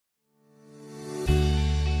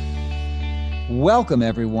Welcome,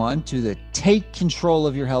 everyone, to the Take Control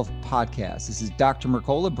of Your Health podcast. This is Dr.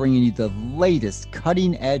 Mercola bringing you the latest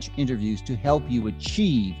cutting-edge interviews to help you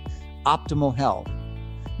achieve optimal health.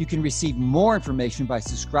 You can receive more information by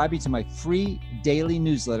subscribing to my free daily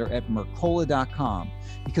newsletter at Mercola.com.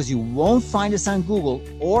 Because you won't find us on Google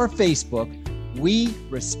or Facebook, we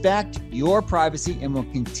respect your privacy and will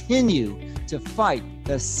continue to fight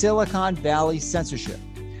the Silicon Valley censorship.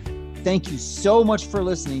 Thank you so much for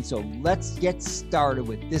listening. So let's get started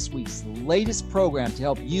with this week's latest program to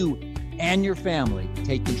help you and your family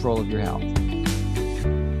take control of your health.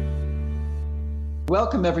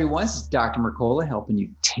 Welcome, everyone. This is Dr. Mercola helping you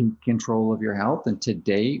take control of your health. And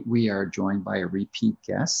today we are joined by a repeat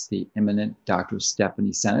guest, the eminent Dr. Stephanie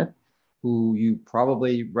Seneff, who you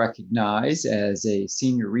probably recognize as a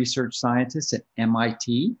senior research scientist at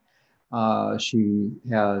MIT. She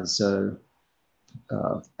has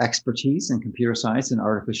expertise in computer science and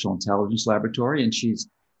artificial intelligence laboratory, and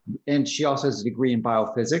she also has a degree in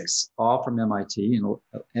biophysics, all from MIT,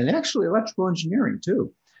 and actually electrical engineering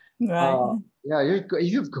too. Right.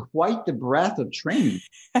 You have quite the breadth of training,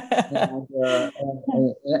 and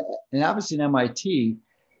obviously, MIT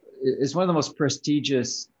is one of the most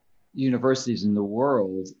prestigious universities in the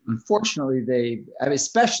world. Unfortunately,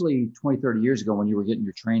 especially 20, 30 years ago when you were getting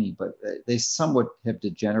your training, but they somewhat have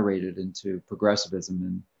degenerated into progressivism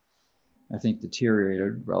and I think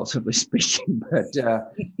deteriorated, relatively speaking. But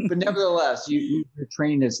nevertheless, your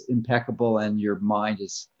training is impeccable and your mind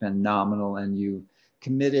is phenomenal, and you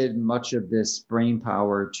committed much of this brain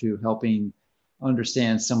power to helping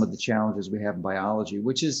understand some of the challenges we have in biology,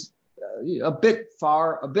 which is a bit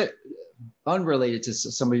unrelated to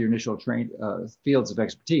some of your initial fields of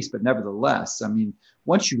expertise. But nevertheless, I mean,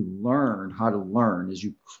 once you learn how to learn, as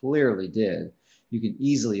you clearly did, you can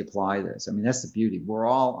easily apply this. I mean, that's the beauty. We're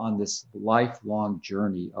all on this lifelong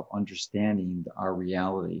journey of understanding our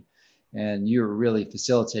reality. And you're really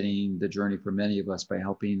facilitating the journey for many of us by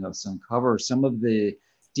helping us uncover some of the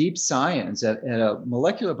deep science at a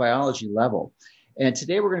molecular biology level. And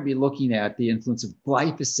today we're going to be looking at the influence of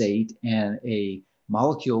glyphosate and a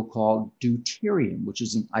molecule called deuterium, which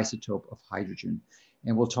is an isotope of hydrogen.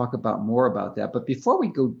 And we'll talk about more about that. But before we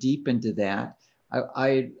go deep into that,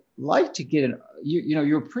 I'd like to get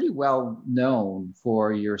you're pretty well known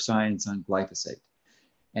for your science on glyphosate.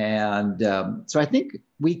 And so I think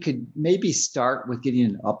we could maybe start with getting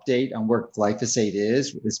an update on where glyphosate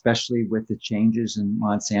is, especially with the changes in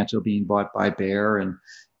Monsanto being bought by Bayer and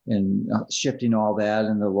shifting all that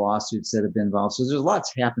and the lawsuits that have been involved. So there's a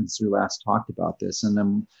lot's happened since we last talked about this. And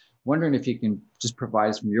I'm wondering if you can just provide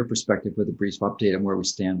us from your perspective with a brief update on where we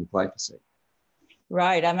stand with glyphosate.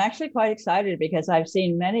 Right. I'm actually quite excited because I've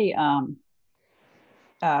seen many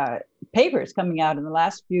papers coming out in the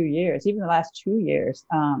last few years, even the last 2 years,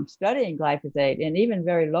 studying glyphosate and even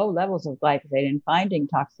very low levels of glyphosate and finding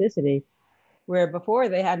toxicity, where before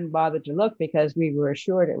they hadn't bothered to look because we were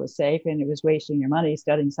assured it was safe and it was wasting your money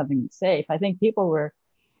studying something that's safe. I think people were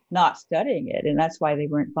not studying it, and that's why they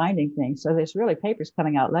weren't finding things. So there's really papers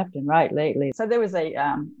coming out left and right lately. So there was a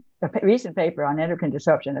recent paper on endocrine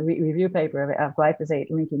disruption, a review paper of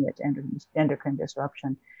glyphosate linking it to endocrine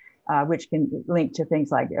disruption, which can link to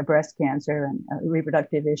things like breast cancer and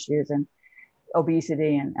reproductive issues and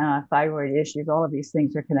obesity and thyroid issues. All of these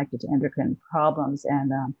things are connected to endocrine problems.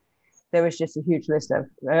 And there was just a huge list of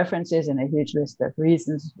references and a huge list of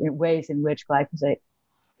reasons, ways in which glyphosate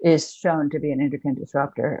is shown to be an endocrine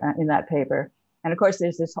disruptor in that paper. And of course,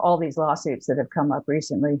 there's all these lawsuits that have come up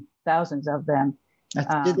recently, thousands of them.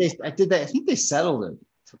 I think they settled it.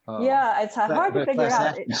 It's hard to figure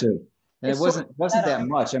out. And it wasn't that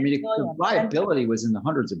much. I mean, the liability was in the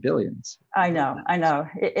hundreds of billions. I know.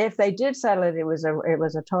 If they did settle it, it was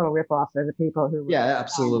a total ripoff for the people who. Yeah,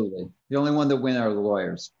 absolutely. The only one that win are the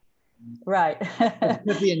lawyers. Right. I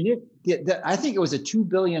think it was a $2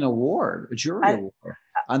 billion award, a jury award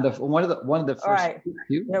on one of the first. Right.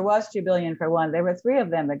 There was $2 billion for one. There were 3 of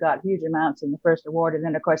them that got huge amounts in the first award, and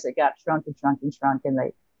then of course it got shrunk, and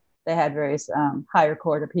they had various higher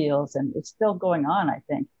court appeals, and it's still going on. I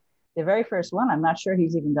think the very first one, I'm not sure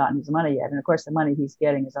he's even gotten his money yet, and of course the money he's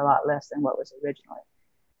getting is a lot less than what was originally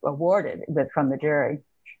awarded from the jury,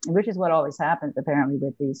 which is what always happens apparently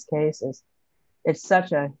with these cases. It's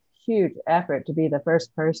such a huge effort to be the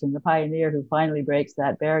first person, the pioneer who finally breaks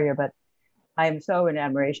that barrier. But I am so in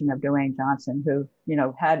admiration of Dwayne Johnson, who,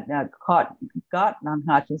 had got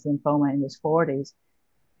non-Hodgkin's lymphoma in his 40s.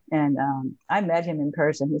 And I met him in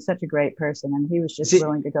person. He's such a great person. And he was just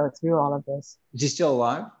willing to go through all of this. Is he still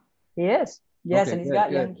alive? He is. Yes. Okay, and he's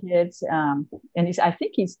got young kids. And I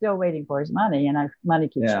think he's still waiting for his money. And money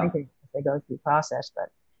keeps shrinking as they go through the process. But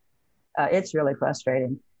It's really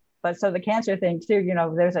frustrating. But so the cancer thing too,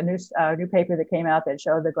 there's a new paper that came out that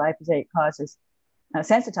showed the glyphosate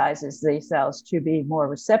sensitizes these cells to be more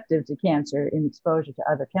receptive to cancer in exposure to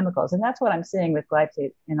other chemicals. And that's what I'm seeing with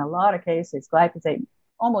glyphosate. In a lot of cases, glyphosate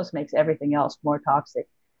almost makes everything else more toxic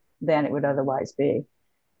than it would otherwise be.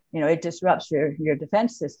 It disrupts your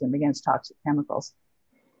defense system against toxic chemicals.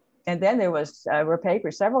 And then there were several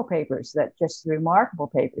papers that just remarkable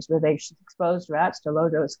papers where they exposed rats to low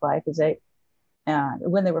dose glyphosate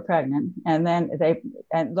when they were pregnant, and then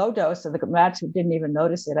low dose, so the rats didn't even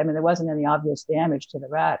notice it. I mean, there wasn't any obvious damage to the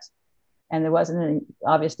rats, and there wasn't any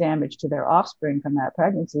obvious damage to their offspring from that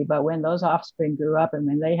pregnancy. But when those offspring grew up, and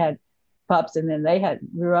when they had pups, and then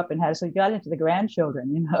grew up and so you got into the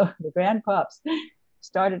grandchildren, the grandpups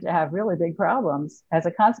started to have really big problems as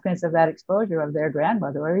a consequence of that exposure of their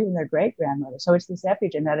grandmother or even their great grandmother. So it's this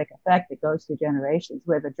epigenetic effect that goes through generations,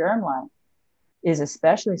 where the germline is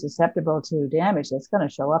especially susceptible to damage that's going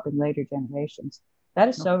to show up in later generations. That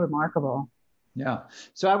is so remarkable. Yeah.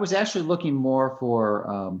 So I was actually looking more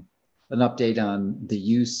for an update on the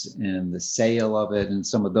use and the sale of it and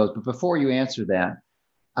some of those. But before you answer that,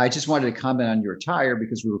 I just wanted to comment on your attire,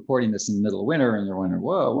 because we're recording this in the middle of winter and you're wondering,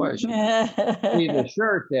 whoa, what is she? The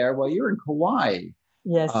shirt there. Well, you're in Kauai.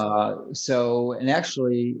 Yes. And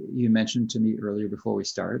actually, you mentioned to me earlier before we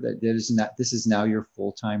started that this is now your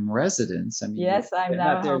full-time residence. I mean, yes, I'm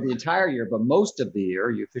not there the entire year, but most of the year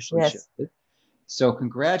you officially shifted. So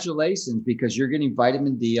congratulations, because you're getting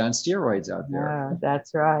vitamin D on steroids out there.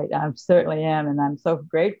 That's right. I certainly am. And I'm so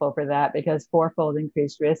grateful for that, because fourfold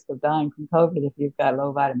increased risk of dying from COVID if you've got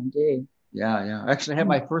low vitamin D. Yeah. Actually, I had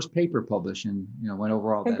my first paper published and, went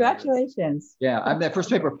over all that. Congratulations. Yeah. I'm that first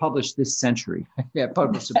paper published this century.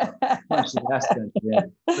 Published last century. Yeah.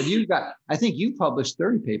 But I think you published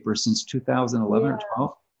 30 papers since 2011 or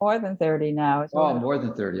 12. More than 30 now. More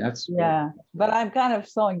than 30. That's yeah. But I'm kind of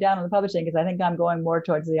slowing down on the publishing, because I think I'm going more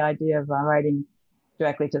towards the idea of writing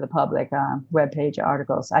directly to the public webpage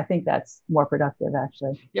articles. I think that's more productive,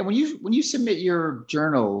 actually. Yeah. When you submit your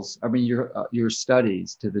journals, I mean your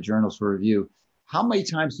studies to the journals for review, how many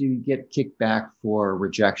times do you get kicked back for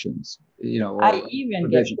rejections?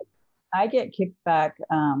 I get kicked back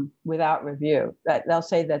without review. That they'll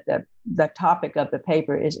say that the topic of the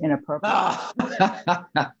paper is inappropriate.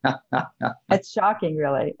 It's shocking,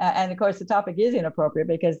 really. And of course, the topic is inappropriate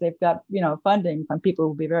because they've got funding from people who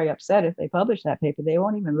will be very upset if they publish that paper. They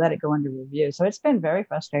won't even let it go under review. So it's been very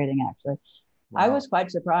frustrating, actually. Wow. I was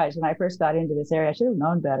quite surprised when I first got into this area. I should have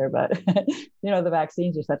known better, but the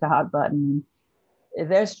vaccines are such a hot button.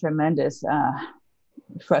 There's tremendous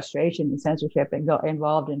frustration and censorship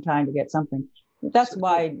involved in trying to get something. That's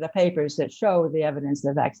why the papers that show the evidence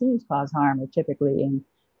that vaccines cause harm are typically in,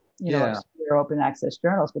 open access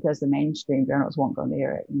journals, because the mainstream journals won't go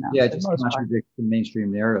near it. It just contradicts the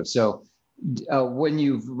mainstream narrative. So when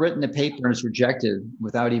you've written a paper and it's rejected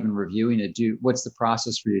without even reviewing it, what's the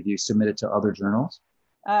process for you? Do you submit it to other journals?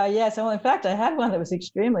 Yes. Well, in fact, I had one that was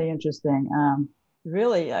extremely interesting.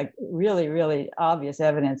 Really obvious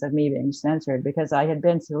evidence of me being censored, because I had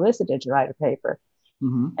been solicited to write a paper.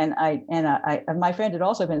 Mm-hmm. And my friend had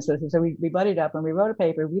also been solicited. So we buddied up and we wrote a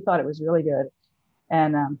paper. We thought it was really good.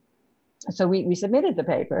 And so we submitted the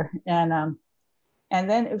paper. And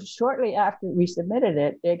then it was shortly after we submitted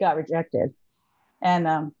it, it got rejected.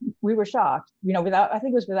 And we were shocked,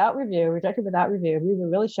 without review, rejected without review. We were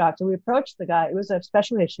really shocked. So we approached the guy. It was a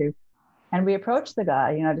special issue. And we approached the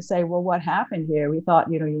guy, to say, well, what happened here? We thought,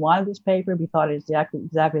 you wanted this paper. We thought it was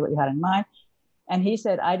exactly what you had in mind. And he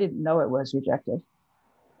said, I didn't know it was rejected.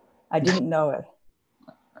 I didn't know it.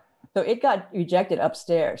 So it got rejected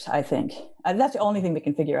upstairs, I think. And that's the only thing we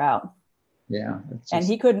can figure out. Yeah. And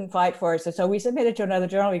he couldn't fight for it. So we submitted to another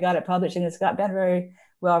journal. We got it published, and it's been very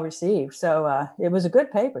well received. So it was a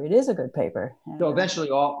good paper. It is a good paper. So eventually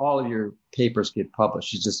all of your papers get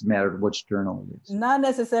published. It's just a matter of which journal it is. Not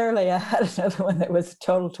necessarily. I had another one that was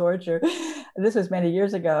total torture. This was many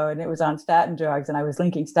years ago, and it was on statin drugs. And I was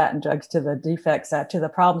linking statin drugs to the defects, to the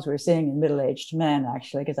problems we're seeing in middle-aged men,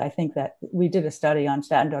 actually, because I think that we did a study on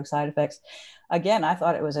statin drug side effects. Again, I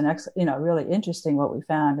thought it was really interesting what we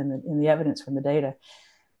found in the evidence from the data.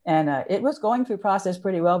 And it was going through process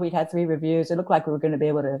pretty well. We'd had 3 reviews. It looked like we were going to be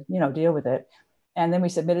able to, deal with it. And then we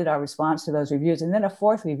submitted our response to those reviews. And then a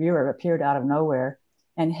 4th reviewer appeared out of nowhere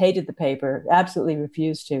and hated the paper, absolutely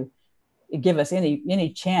refused to give us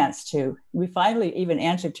any chance to. We finally even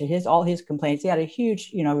answered to all his complaints. He had a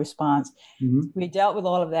huge, response. Mm-hmm. We dealt with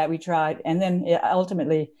all of that. We tried. And then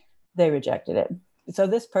ultimately they rejected it. So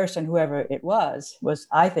this person, whoever it was,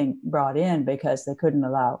 I think, brought in because they couldn't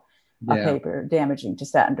allow a Yeah. paper damaging to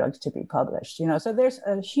statin drugs to be published. So there's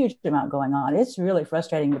a huge amount going on. It's really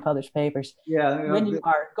frustrating to publish papers. Yeah. When you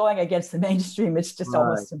are going against the mainstream, it's just Right.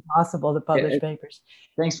 almost impossible to publish papers.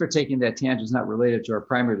 Thanks for taking that tangent. It's not related to our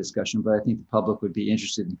primary discussion, but I think the public would be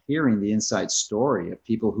interested in hearing the inside story of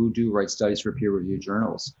people who do write studies for peer-reviewed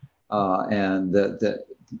journals, and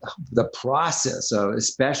the process of,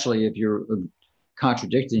 especially if you're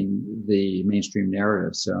contradicting the mainstream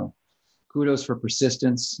narrative. So kudos for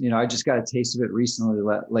persistence. I just got a taste of it recently,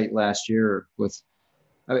 late last year.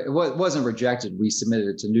 It wasn't rejected. We submitted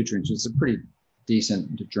it to Nutrients. It's a pretty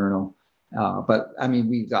decent journal, but I mean,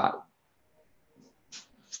 we got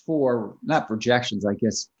 4, not rejections, I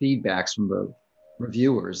guess, feedbacks from the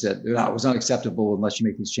reviewers that it was unacceptable unless you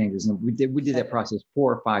make these changes. And we did that process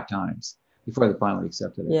 4 or 5 times before they finally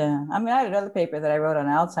accepted it. Yeah, I mean, I had another paper that I wrote on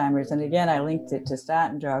Alzheimer's, and again, I linked it to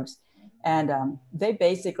statin drugs, and they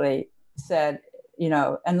basically said,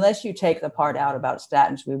 unless you take the part out about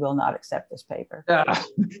statins, we will not accept this paper.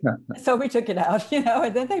 So we took it out,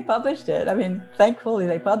 and then they published it. I mean, thankfully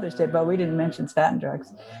they published it, but we didn't mention statin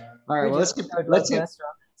drugs. All right, well, let's get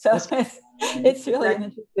it's really an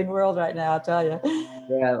interesting world right now, I'll tell you.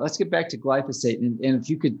 Yeah, let's get back to glyphosate, and if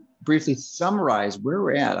you could briefly summarize where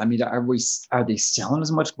we're at. I mean, are they selling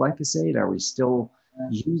as much glyphosate? Are we still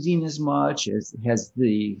using as much? Has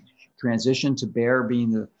the transition to Bayer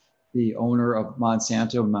being the owner of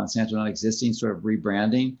Monsanto and Monsanto not existing, sort of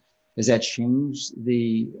rebranding, has that changed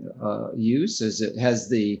the use? Has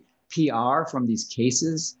the PR from these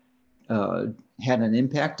cases had an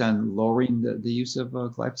impact on lowering the use of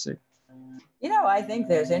glyphosate? I think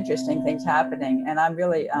there's interesting things happening, and I'm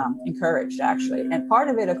really encouraged, actually. And part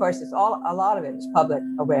of it, of course, a lot of it is public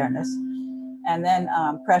awareness, and then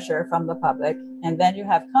pressure from the public, and then you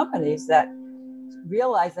have companies that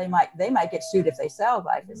realize they might get sued if they sell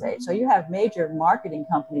glyphosate. So you have major marketing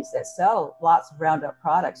companies that sell lots of Roundup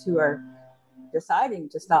products who are deciding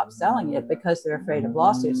to stop selling it because they're afraid of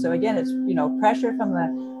lawsuits. So again, it's pressure from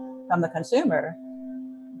the consumer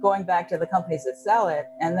going back to the companies that sell it,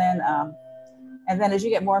 and then as you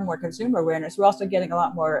get more and more consumer awareness, we're also getting a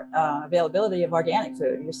lot more availability of organic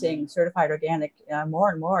food. You're seeing certified organic more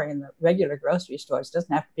and more in the regular grocery stores. It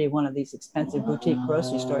doesn't have to be one of these expensive boutique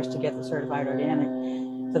grocery stores to get the certified organic.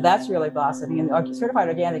 So that's really blossoming. And certified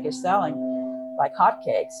organic is selling like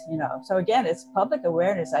hotcakes, So again, it's public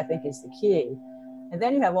awareness, I think, is the key. And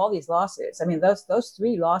then you have all these lawsuits. I mean, those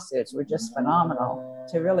 3 lawsuits were just phenomenal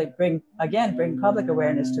to really bring public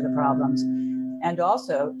awareness to the problems, and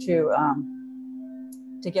also to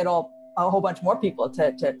get a whole bunch more people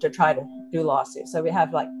to try to do lawsuits. So we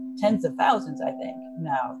have like tens of thousands, I think,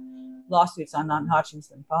 now lawsuits on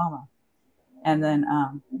non-Hodgkin's lymphoma. And then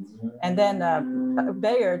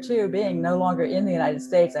Bayer too, being no longer in the United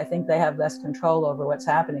States, I think they have less control over what's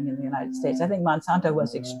happening in the United States. I think Monsanto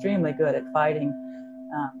was extremely good at fighting,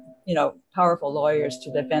 powerful lawyers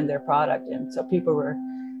to defend their product. And so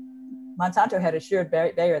Monsanto had assured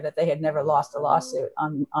Bayer that they had never lost a lawsuit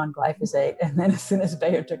on glyphosate. And then as soon as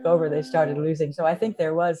Bayer took over, they started losing. So I think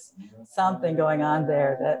there was something going on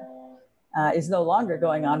there that is no longer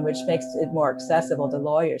going on, which makes it more accessible to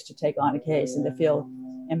lawyers to take on a case and to feel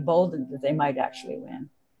emboldened that they might actually win.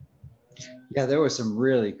 Yeah, there were some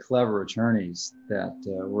really clever attorneys that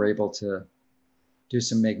were able to do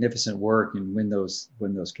some magnificent work and win those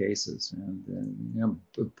cases, and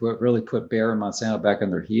really put Bayer and Monsanto back on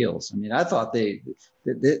their heels. I mean, I thought they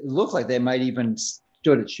looked like they might even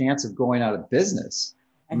stood a chance of going out of business.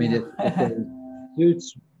 I mean, if the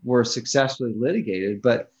suits were successfully litigated,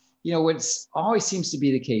 but what always seems to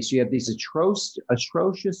be the case, you have these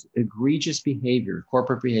atrocious, egregious behavior,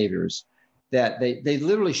 corporate behaviors, that they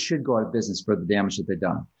literally should go out of business for the damage that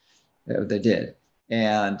they did,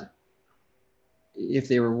 and if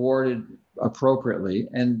they were rewarded appropriately.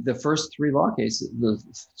 And the first 3 law cases, the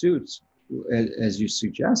suits, as you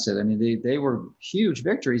suggested, I mean, they were huge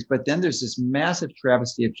victories, but then there's this massive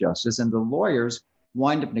travesty of justice, and the lawyers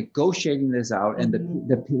wind up negotiating this out, and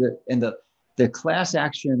the class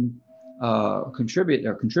action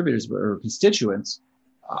contributors or constituents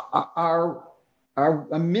are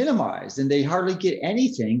minimized, and they hardly get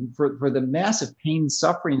anything for the massive pain,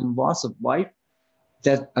 suffering, and loss of life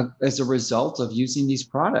that as a result of using these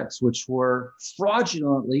products, which were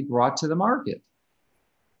fraudulently brought to the market.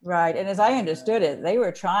 Right. And as I understood it, they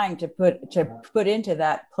were trying to put into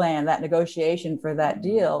that plan, that negotiation for that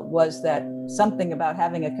deal, was that something about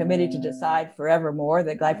having a committee to decide forevermore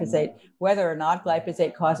that glyphosate, whether or not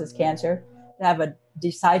glyphosate causes cancer, to have a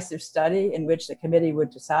decisive study in which the committee would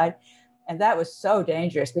decide. And that was so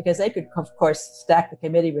dangerous because they could, of course, stack the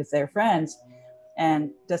committee with their friends.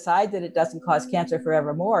 and decide that it doesn't cause cancer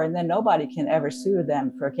forevermore. And then nobody can ever sue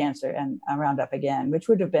them for cancer and Roundup again, which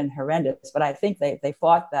would have been horrendous. But I think they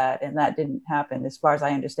fought that, and that didn't happen as far as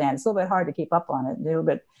I understand. It's a little bit hard to keep up on it, a little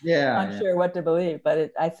bit unsure what to believe.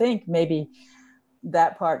 But I think maybe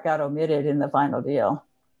that part got omitted in the final deal.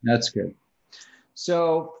 That's good.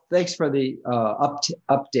 So thanks for the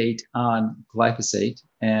update on glyphosate,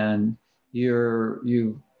 and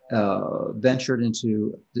you ventured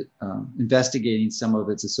into investigating some of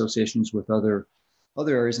its associations with other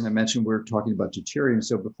areas. And I mentioned we're talking about deuterium.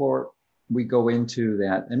 So before we go into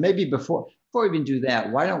that, and maybe before we even do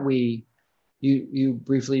that, why don't you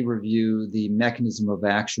briefly review the mechanism of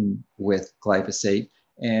action with glyphosate,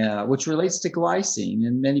 which relates to glycine.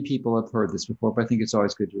 And many people have heard this before, but I think it's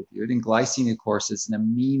always good to review it. And glycine, of course, is an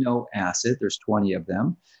amino acid. There's 20 of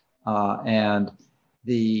them. And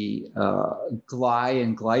the gly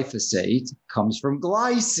in glyphosate comes from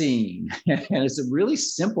glycine. And it's a really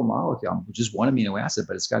simple molecule, which is one amino acid,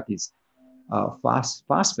 but it's got these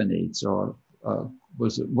phosphonates, or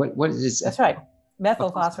what is it? That's right.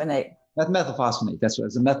 Methylphosphonate. Methylphosphonate. That's what it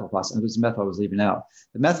was. A methylphosphonate. It was the methyl I was leaving out.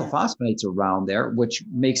 The methylphosphonates around there, which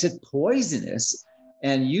makes it poisonous.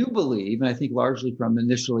 And you believe, and I think largely from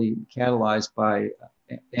initially catalyzed by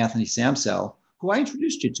Anthony Samsel, who I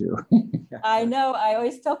introduced you to. I know. I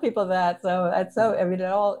always tell people that. So it's so, I mean,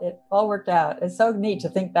 it all worked out. It's so neat to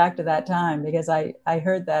think back to that time, because I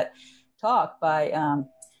heard that talk by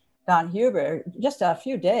Don Huber just a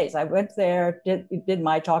few days. I went there, did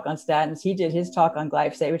my talk on statins. He did his talk on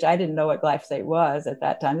glyphosate, which I didn't know what glyphosate was at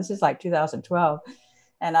that time. This is like 2012.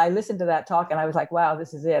 And I listened to that talk and I was like, wow,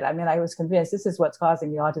 this is it. I mean, I was convinced this is what's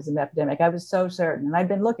causing the autism epidemic. I was so certain. And I've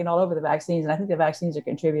been looking all over the vaccines, and I think the vaccines are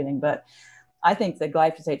contributing, but I think that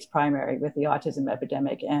glyphosate's primary with the autism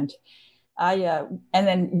epidemic. And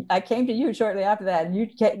then I came to you shortly after that, and you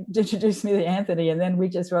introduced me to Anthony, and then we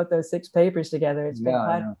just wrote those 6 papers together. It's been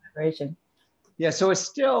quite a collaboration. Yeah, so it's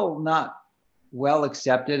still not well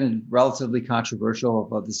accepted and relatively controversial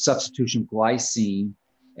about the substitution of glycine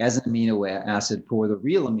as an amino acid for the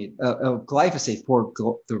real glyphosate for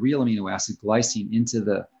the real amino acid glycine into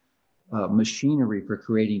the machinery for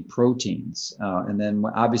creating proteins. And then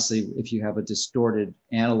obviously, if you have a distorted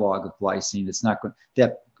analog of glycine, it's not going,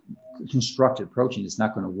 that constructed protein is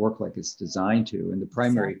not going to work like it's designed to. And the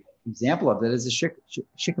primary example of that is the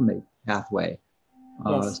shikimate pathway,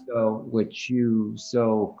 which you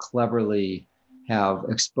so cleverly have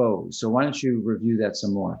exposed. So why don't you review that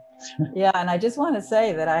some more? Yeah, and I just want to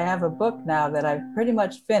say that I have a book now that I've pretty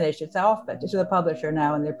much finished. It's off to the publisher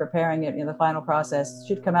now, and they're preparing it. The final process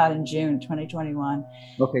should come out in June 2021.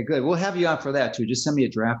 Okay, good. We'll have you on for that too. Just send me a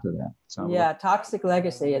draft of that. Yeah, Toxic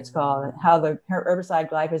Legacy, it's called, how the herbicide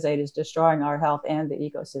glyphosate is destroying our health and the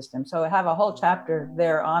ecosystem. So I have a whole chapter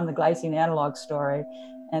there on the glycine analog story,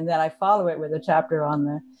 and then I follow it with a chapter on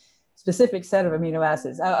the specific set of amino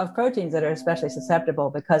acids, of proteins that are especially susceptible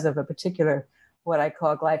because of a particular, what I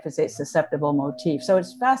call glyphosate susceptible motif. So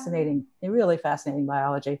it's fascinating, really fascinating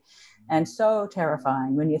biology, and so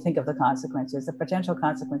terrifying when you think of the consequences, the potential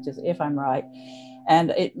consequences, if I'm right.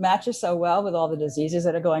 And it matches so well with all the diseases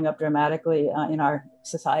that are going up dramatically in our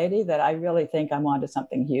society that I really think I'm onto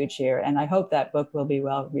something huge here. And I hope that book will be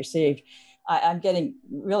well received. I'm getting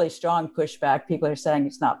really strong pushback. People are saying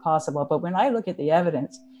it's not possible. But when I look at the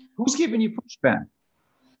evidence, who's giving you pushback?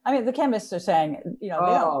 I mean, the chemists are saying, they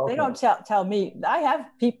don't tell me. I have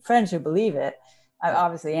friends who believe it,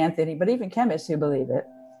 obviously Anthony, but even chemists who believe it.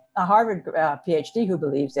 A Harvard PhD who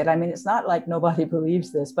believes it. I mean, it's not like nobody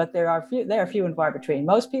believes this, but they are few and far between.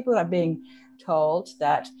 Most people are being told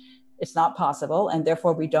that it's not possible, and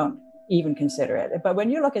therefore we don't even consider it. But when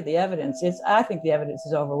you look at the evidence, I think the evidence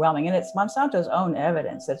is overwhelming, and it's Monsanto's own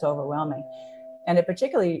evidence that's overwhelming. And it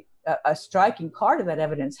particularly a striking part of that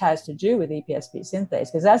evidence has to do with EPSP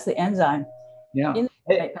synthase, because that's the enzyme in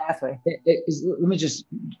the pathway. Let me just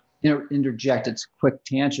interject a quick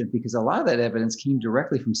tangent, because a lot of that evidence came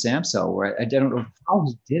directly from Samsel, where I don't know how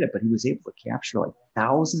he did it, but he was able to capture like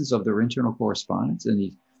thousands of their internal correspondence, and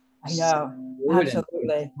he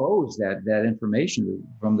absolutely exposed that information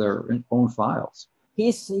from their own files. He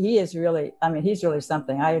is really, he's really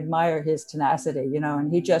something. I admire his tenacity,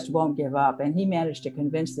 and he just won't give up. And he managed to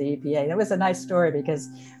convince the EPA. And it was a nice story because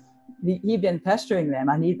he'd been pestering them.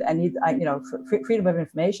 I need, Freedom of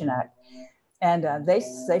Information Act. And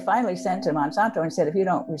they finally sent to Monsanto and said, if you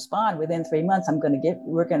don't respond within 3 months,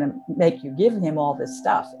 we're going to make you give him all this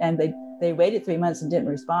stuff. And they waited 3 months and didn't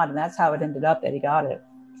respond. And that's how it ended up that he got it.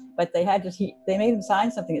 But they made him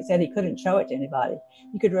sign something that said he couldn't show it to anybody.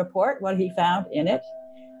 He could report what he found in it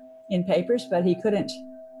in papers, but he couldn't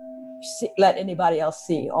let anybody else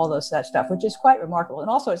see all that stuff, which is quite remarkable. And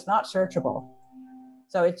also it's not searchable.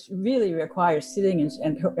 So it really requires sitting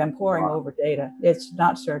and poring over data. It's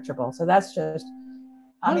not searchable. So that's just,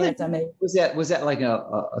 it's amazing. Was that like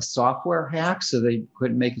a software hack so they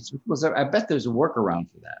couldn't make it? I bet there's a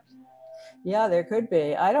workaround for that. Yeah, there could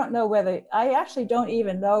be. I don't know I actually don't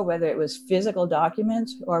even know whether it was physical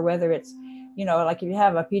documents or whether it's, like if you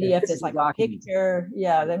have a PDF that's like a picture,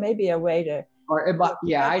 there may be a way to.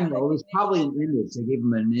 I know. It was probably an image. They gave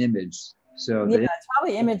them an image. So it's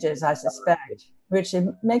probably images, I suspect, which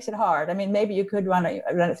makes it hard. I mean, maybe you could run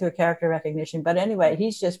it through character recognition, but anyway,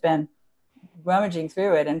 he's just been rummaging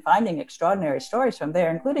through it and finding extraordinary stories from there,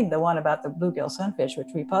 including the one about the bluegill sunfish, which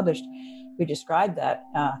we published. We described that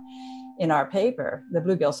in our paper. The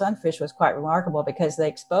bluegill sunfish was quite remarkable because they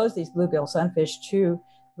exposed these bluegill sunfish to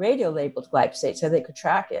radio-labeled glyphosate so they could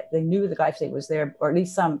track it. They knew the glyphosate was there, or at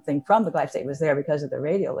least something from the glyphosate was there because of the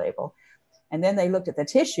radio label. And then they looked at the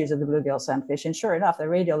tissues of the bluegill sunfish, and sure enough, the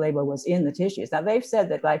radio label was in the tissues. Now, they've said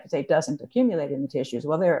that glyphosate doesn't accumulate in the tissues.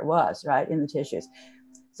 Well, there it was, right, in the tissues.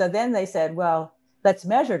 So then they said, well, let's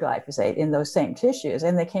measure glyphosate in those same tissues.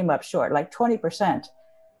 And they came up short, like 20%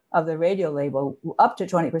 of the radio label, up to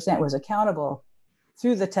 20% was accountable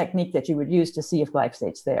through the technique that you would use to see if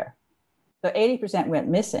glyphosate's there. So 80% went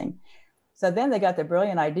missing. So then they got the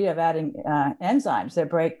brilliant idea of adding enzymes that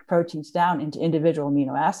break proteins down into individual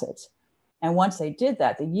amino acids. And once they did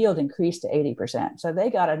that, the yield increased to 80%. So they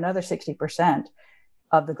got another 60%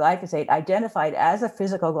 of the glyphosate identified as a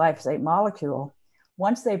physical glyphosate molecule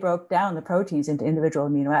once they broke down the proteins into individual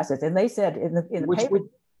amino acids. And they said in the paper,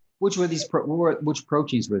 which were these? Which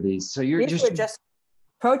proteins were these? So you're these were just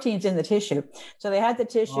proteins in the tissue. So they had the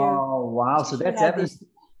tissue. Oh wow! So that's evidence.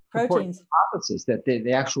 Proteins. Hypothesis that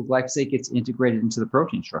the actual glyphosate gets integrated into the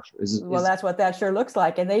protein structure. That's what that sure looks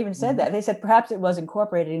like. And they even said that. They said perhaps it was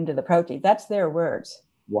incorporated into the protein. That's their words.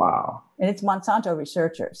 Wow. And it's Monsanto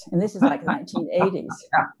researchers. And this is like the 1980s.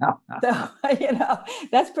 So,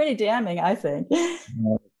 that's pretty damning, I think.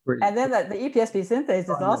 And then the EPSP synthase is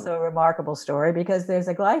also a remarkable story because there's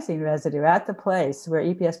a glycine residue at the place where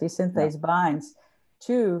EPSP synthase binds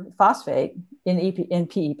to phosphate in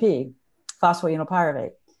PEP, phosphoenol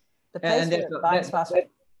pyruvate. The place where it binds phosphate.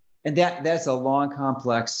 And that's a long,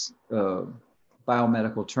 complex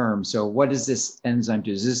biomedical term. So what does this enzyme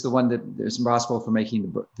do? Is this the one that is responsible for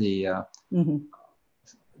making not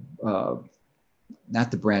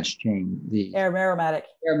the branch chain, the aromatic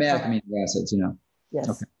amino acids, Yes.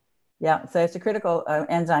 Okay. Yeah. So it's a critical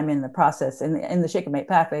enzyme in the process in the shikimate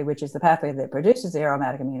pathway, which is the pathway that produces the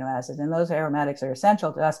aromatic amino acids. And those aromatics are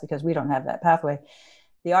essential to us because we don't have that pathway.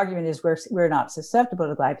 The argument is we're not susceptible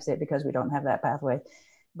to glyphosate because we don't have that pathway.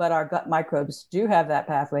 But our gut microbes do have that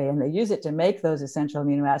pathway, and they use it to make those essential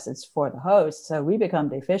amino acids for the host. So we become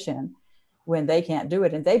deficient when they can't do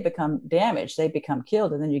it, and they become damaged. They become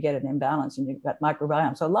killed, and then you get an imbalance in your gut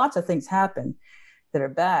microbiome. So lots of things happen that are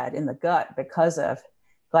bad in the gut because of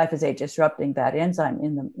glyphosate disrupting that enzyme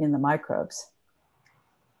in the microbes.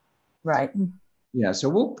 Right. Yeah. So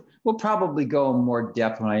we'll probably go in more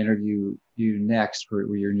depth when I interview you next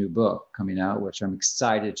for your new book coming out, which I'm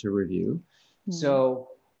excited to review. Mm-hmm. So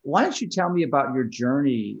why don't you tell me about your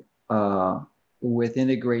journey with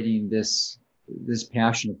integrating this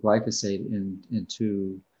passion of glyphosate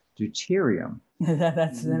into deuterium?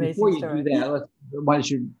 That's an amazing story. Before you do that, why don't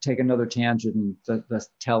you take another tangent and let's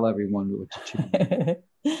tell everyone what deuterium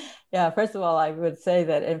is. Yeah, first of all, I would say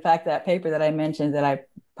that, in fact, that paper that I mentioned that I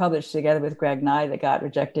published together with Greg Nye that got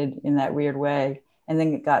rejected in that weird way, and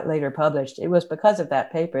then it got later published, it was because of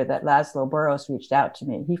that paper that Laszlo Boros reached out to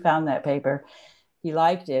me. He found that paper, he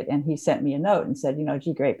liked it, and he sent me a note and said,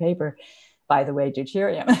 gee, great paper. By the way,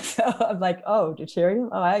 deuterium. So I'm like, oh, deuterium?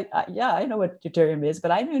 Oh, I know what deuterium is,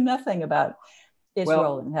 but I knew nothing about its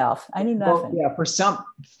role in health. I knew nothing. Yeah, for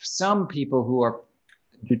some people who are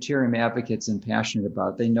deuterium advocates and passionate about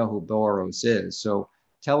it, they know who Boros is. So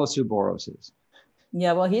tell us who Boros is.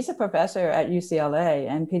 Yeah, well, he's a professor at UCLA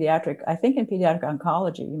and I think in pediatric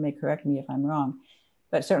oncology. You may correct me if I'm wrong,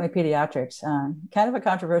 but certainly pediatrics. Kind of a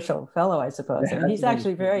controversial fellow, I suppose. I mean, he's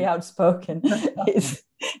actually very outspoken. He's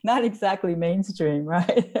not exactly mainstream,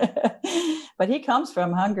 right? But he comes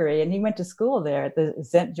from Hungary and he went to school there at the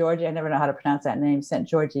St. Georgi. I never know how to pronounce that name, St.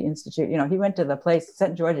 Georgi Institute. He went to the place.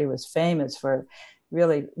 St. Georgi was famous for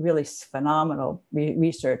really, really phenomenal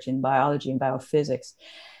research in biology and biophysics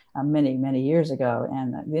many, many years ago.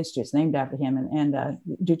 And the institute's named after him. And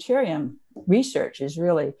deuterium research is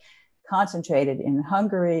really concentrated in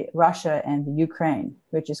Hungary, Russia, and the Ukraine,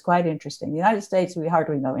 which is quite interesting. The United States, we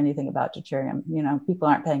hardly know anything about deuterium. People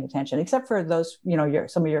aren't paying attention, except for those,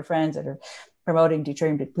 some of your friends that are promoting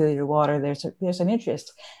deuterium depleted water, there's an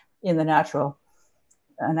interest in the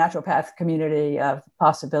naturopath community of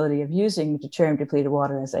possibility of using deuterium depleted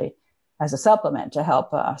water as a supplement to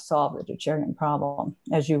help solve the deuterium problem,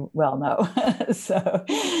 as you well know.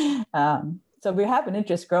 So we have an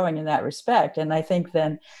interest growing in that respect. And I think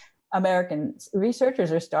then American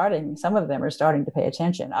researchers some of them are starting to pay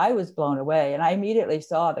attention. I was blown away, and I immediately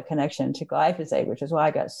saw the connection to glyphosate, which is why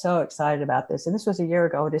I got so excited about this. And this was a year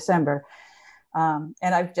ago, December. And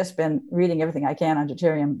I've just been reading everything I can on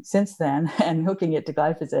deuterium since then and hooking it to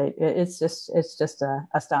glyphosate. It's just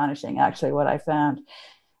astonishing, actually, what I found,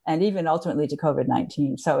 and even ultimately to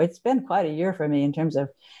COVID-19. So it's been quite a year for me in terms of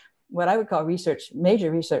what I would call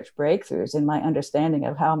major research breakthroughs in my understanding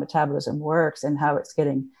of how metabolism works and how it's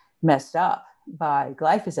getting messed up by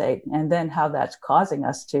glyphosate, and then how that's causing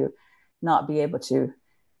us to not be able to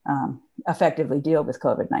effectively deal with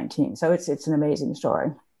COVID-19. So it's an amazing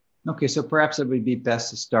story. Okay, so perhaps it would be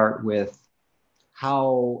best to start with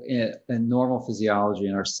how in normal physiology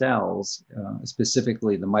in our cells,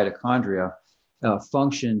 specifically the mitochondria,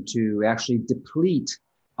 function to actually deplete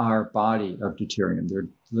our body of deuterium. They're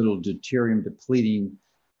little deuterium depleting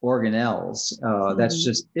organelles. That's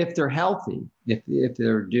just if they're healthy, if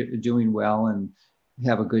they're doing well and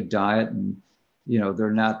have a good diet, and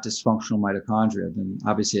they're not dysfunctional mitochondria. Then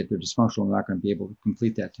obviously, if they're dysfunctional, they're not going to be able to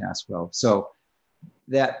complete that task well. So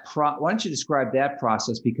why don't you describe that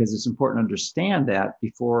process, because it's important to understand that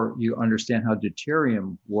before you understand how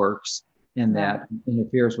deuterium works and that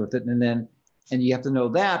interferes with it, and you have to know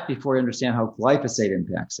that before you understand how glyphosate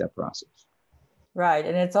impacts that process. Right,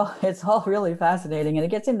 and it's all really fascinating, and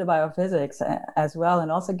it gets into biophysics as well,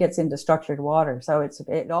 and also gets into structured water. So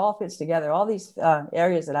it all fits together. All these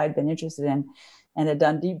areas that I'd been interested in and had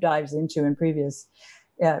done deep dives into in previous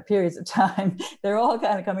periods of time, they're all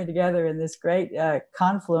kind of coming together in this great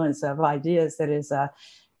confluence of ideas that is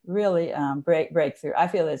really breakthrough. I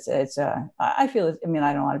feel I mean,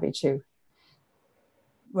 I don't want to be too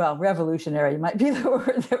revolutionary might be the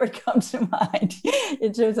word that would come to mind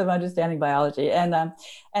in terms of understanding biology. And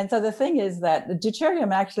so the thing is that the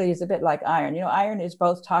deuterium actually is a bit like iron. Iron is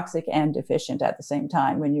both toxic and deficient at the same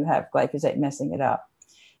time when you have glyphosate messing it up.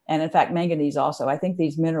 And in fact, manganese also. I think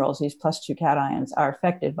these minerals, these +2 cations, are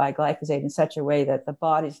affected by glyphosate in such a way that the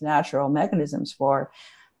body's natural mechanisms for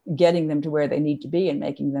getting them to where they need to be and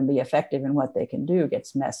making them be effective in what they can do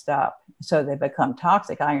gets messed up. So they become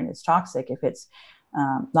toxic. Iron is toxic if it's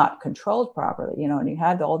not controlled properly, and you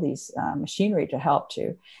have all these machinery to help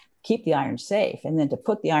to keep the iron safe, and then to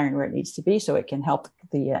put the iron where it needs to be so it can help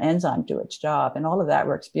the enzyme do its job. And all of that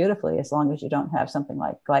works beautifully as long as you don't have something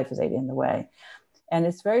like glyphosate in the way. And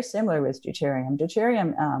it's very similar with deuterium.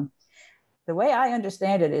 Deuterium, the way I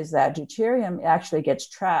understand it is that deuterium actually gets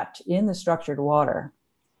trapped in the structured water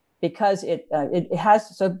because it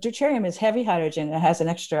has, so deuterium is heavy hydrogen. It has an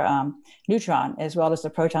extra neutron as well as the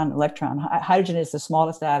proton and electron. Hydrogen is the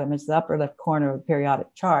smallest atom. It's the upper left corner of the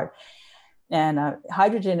periodic chart. And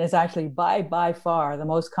hydrogen is actually by far the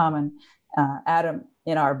most common atom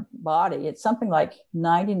in our body. It's something like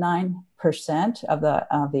 99% of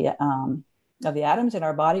the atoms in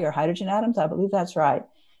our body are hydrogen atoms. I believe that's right.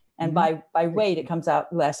 And by weight, it comes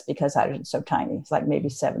out less because hydrogen is so tiny. It's like maybe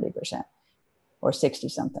 70%. Or 60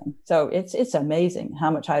 something. So it's amazing how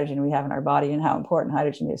much hydrogen we have in our body and how important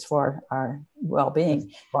hydrogen is for our well-being.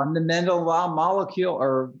 It's fundamental molecule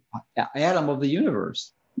or atom of the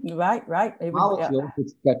universe. Right. Molecule,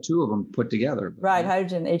 it's got two of them put together. Right,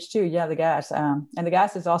 hydrogen, H2, the gas. And the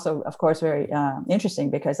gas is also, of course, very interesting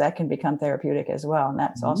because that can become therapeutic as well. And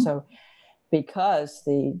that's also because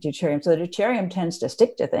the deuterium tends to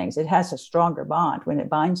stick to things. It has a stronger bond when it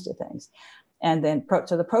binds to things. And then,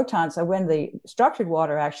 so the protons, so when the structured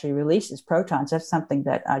water actually releases protons, that's something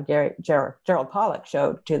that Gerald Pollack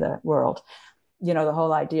showed to the world. The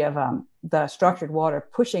whole idea of the structured water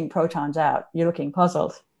pushing protons out. You're looking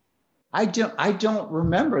puzzled. I don't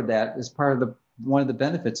remember that as part of one of the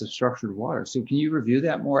benefits of structured water. So can you review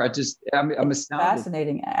that more? I'm astounded.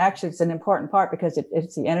 Fascinating. Actually, it's an important part because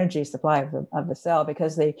it's the energy supply of the cell.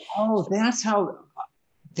 Because that's how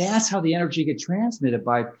the energy gets transmitted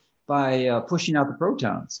by pushing out the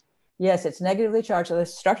protons. Yes, it's negatively charged. So the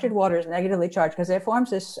structured water is negatively charged because it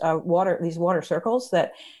forms these water circles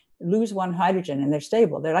that lose one hydrogen, and they're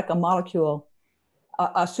stable. They're like a molecule,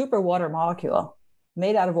 a super water molecule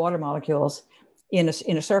made out of water molecules in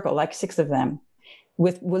a circle, like 6 of them,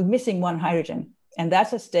 with missing one hydrogen. And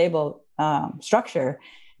that's a stable structure.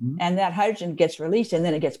 And that hydrogen gets released and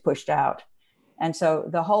then it gets pushed out. And so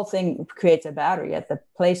the whole thing creates a battery at the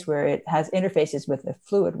place where it has interfaces with the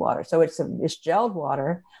fluid water. So it's gelled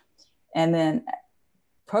water and then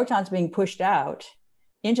protons being pushed out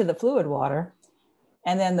into the fluid water.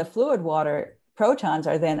 And then the fluid water protons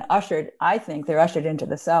are then ushered, I think they're ushered into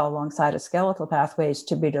the cell alongside of skeletal pathways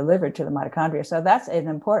to be delivered to the mitochondria. So that's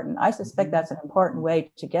I suspect that's an important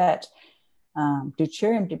way to get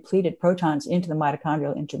deuterium depleted protons into the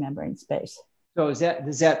mitochondrial intermembrane space. So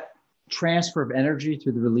does that transfer of energy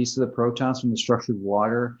through the release of the protons from the structured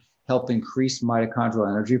water help increase mitochondrial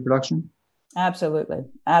energy production? Absolutely.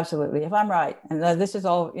 Absolutely. If I'm right, and this is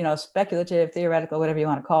all, speculative, theoretical, whatever you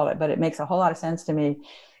want to call it, but it makes a whole lot of sense to me.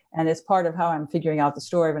 And it's part of how I'm figuring out the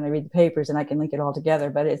story when I read the papers, and I can link it all together.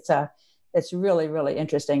 But it's really, really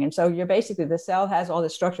interesting. And so the cell has all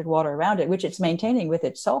this structured water around it, which it's maintaining with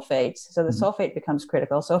its sulfates. So the sulfate becomes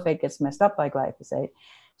critical. Sulfate gets messed up by glyphosate.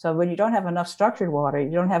 So when you don't have enough structured water,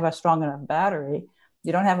 you don't have a strong enough battery,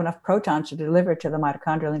 you don't have enough protons to deliver to the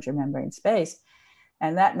mitochondrial intermembrane space.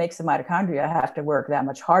 And that makes the mitochondria have to work that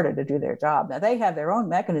much harder to do their job. Now, they have their own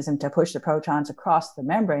mechanism to push the protons across the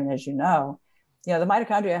membrane, as you know. The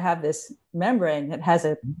mitochondria have this membrane that has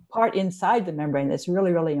a part inside the membrane that's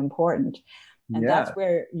really, really important. And that's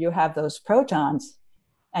where you have those protons.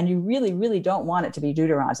 And you really, really don't want it to be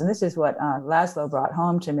deuterons. And this is what Laszlo brought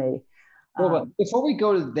home to me. Well, before we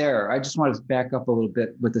go to there, I just want to back up a little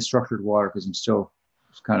bit with the structured water, because I'm still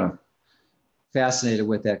kind of fascinated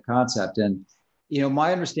with that concept. And,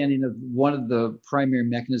 my understanding of one of the primary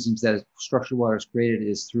mechanisms that structured water is created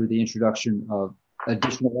is through the introduction of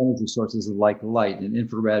additional energy sources like light and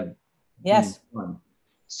infrared. Yes.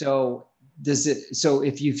 So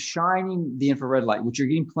if you're shining the infrared light, which you're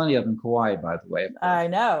getting plenty of in Kauai, by the way. I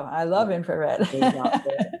know. I love infrared.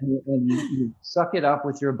 and you suck it up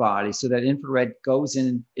with your body so that infrared goes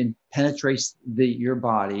in and penetrates your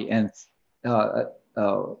body and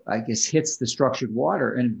hits the structured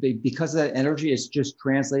water. And because of that energy, it's just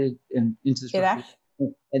translated into the structured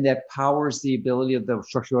water, and that powers the ability of the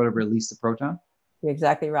structured water to release the proton. You're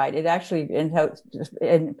exactly right. It actually,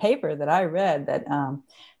 in paper that I read that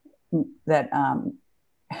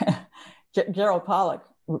Gerald Pollack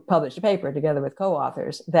published a paper together with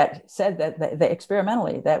co-authors that said that they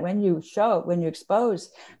experimentally, that when you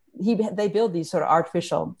expose, they build these sort of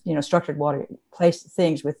artificial, structured water place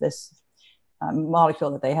things with this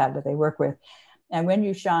molecule that they have that they work with. And when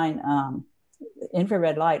you shine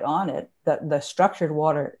infrared light on it, the structured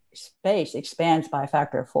water space expands by a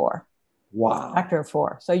factor of 4. Wow. Factor of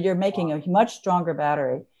 4. So you're making a much stronger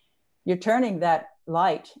battery. You're turning that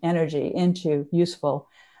light energy into useful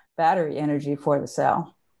battery energy for the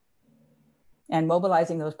cell and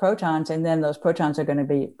mobilizing those protons. And then those protons are going to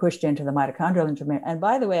be pushed into the mitochondrial intermembrane. And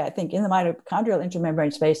by the way, I think in the mitochondrial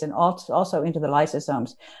intermembrane space and also into the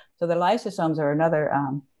lysosomes. So the lysosomes are another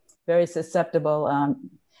very susceptible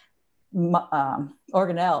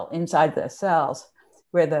organelle inside the cells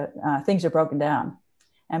where the things are broken down.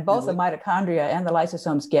 And both the mitochondria and the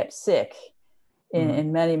lysosomes get sick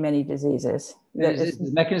in many, many diseases. Is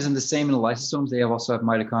the mechanism the same in the lysosomes? They also have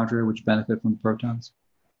mitochondria which benefit from the protons?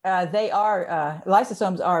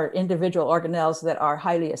 Lysosomes are individual organelles that are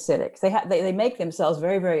highly acidic. They make themselves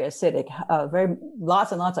very, very acidic,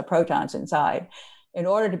 lots and lots of protons inside in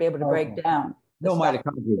order to be able to break down. No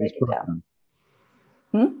mitochondria, there's protons.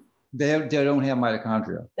 They don't have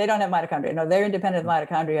mitochondria. They don't have mitochondria. No, they're independent of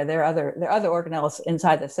mitochondria. There are other organelles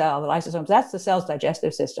inside the cell, the lysosomes. That's the cell's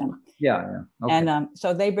digestive system. Yeah. Okay. And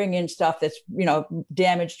so they bring in stuff that's,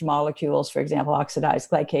 damaged molecules, for example, oxidized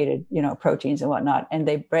glycated, proteins and whatnot, and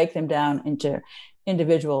they break them down into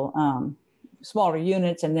individual smaller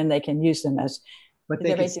units, and then they can use them as,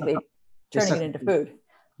 they're basically turning it into food.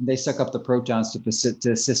 They suck up the protons to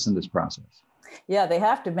assist in this process. Yeah, they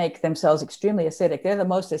have to make themselves extremely acidic. They're the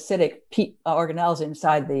most acidic organelles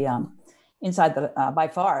inside the by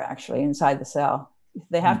far, actually, inside the cell.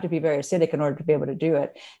 They have to be very acidic in order to be able to do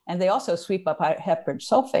it. And they also sweep up heparan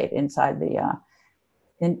sulfate inside the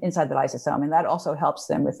lysosome, and that also helps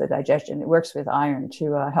them with the digestion. It works with iron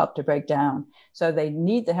to help to break down. So they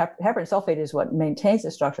need the heparan sulfate is what maintains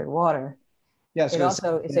the structured water. Yes, it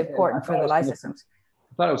also is important for the lysosomes.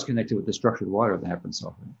 I thought it was connected with the structured water of the heparan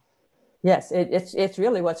sulfate. Yes, it's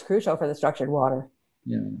really what's crucial for the structured water.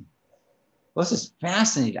 Yeah. Well, this is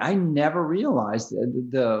fascinating. I never realized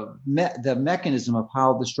the mechanism of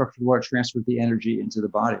how the structured water transferred the energy into the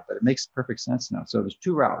body, but it makes perfect sense now. So there's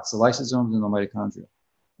two routes: the lysosomes and the mitochondria.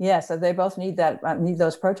 Yeah, so they both need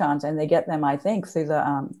those protons, and they get them, I think, through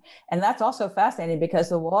the and that's also fascinating because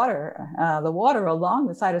the water along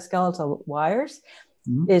the cytoskeletal wires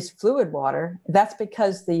is fluid water. That's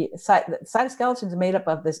because the cytoskeleton is made up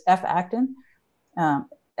of this F-actin.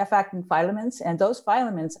 F-actin filaments, and those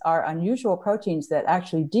filaments are unusual proteins that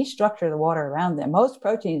actually destructure the water around them. Most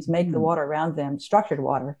proteins make the water around them structured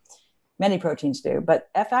water. Many proteins do, but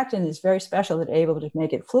F-actin is very special that able to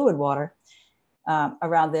make it fluid water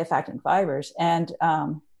around the F-actin fibers. And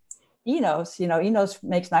eNOS, eNOS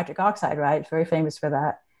makes nitric oxide, right? It's very famous for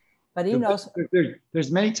that. But eNOS,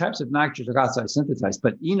 there's many types of nitric oxide synthesized,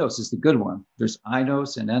 but eNOS is the good one. There's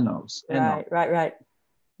iNOS and nNOS. Right.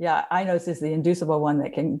 Yeah, iNOS is the inducible one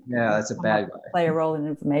that can that's a bad guy. Play a role in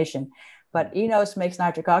inflammation. But eNOS makes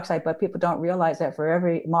nitric oxide, but people don't realize that for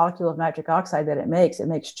every molecule of nitric oxide that it makes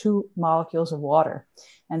 2 molecules of water.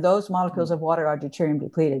 And those molecules of water are deuterium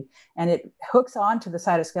depleted. And it hooks onto the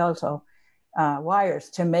cytoskeletal wires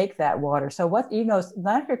to make that water. So what eNOS,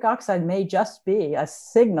 nitric oxide may just be a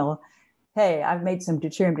signal, hey, I've made some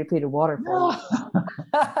deuterium depleted water for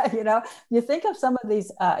you. You think of some of these,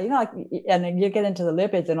 and then you get into the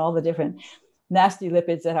lipids and all the different nasty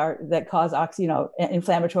lipids that cause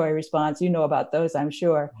inflammatory response. You know about those, I'm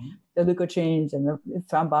sure. The leukotrienes and the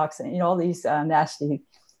thromboxane, all these nasty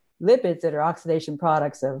lipids that are oxidation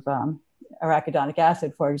products of arachidonic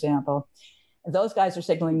acid, for example. Those guys are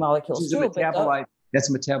signaling molecules too. That's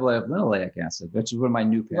a metabolite of linoleic acid, which is one of my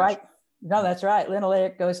new passions. Right. No, that's right.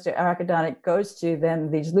 Linoleic goes to arachidonic, goes to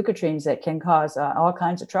then these leukotrienes that can cause all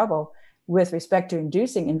kinds of trouble with respect to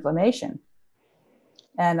inducing inflammation.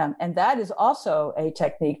 And that is also a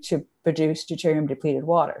technique to produce deuterium depleted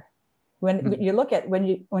water. When you look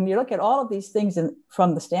at all of these things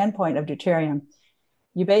from the standpoint of deuterium,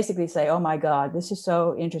 you basically say, oh my God, this is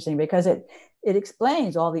so interesting because it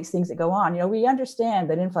explains all these things that go on. We understand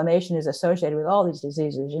that inflammation is associated with all these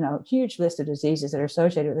diseases, huge list of diseases that are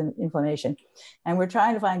associated with inflammation. And we're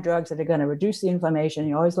trying to find drugs that are going to reduce the inflammation.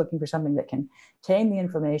 You're always looking for something that can tame the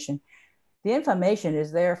inflammation. The inflammation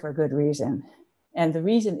is there for a good reason. And the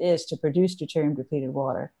reason is to produce deuterium depleted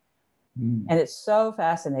water. And it's so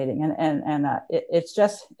fascinating. And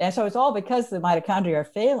so it's all because the mitochondria are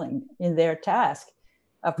failing in their task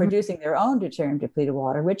of producing their own deuterium depleted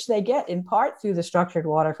water, which they get in part through the structured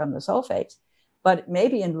water from the sulfates, but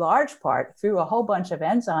maybe in large part through a whole bunch of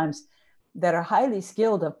enzymes that are highly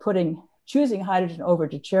skilled of choosing hydrogen over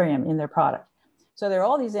deuterium in their product. So there are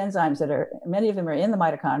all these enzymes many of them are in the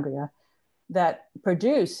mitochondria that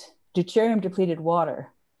produce deuterium depleted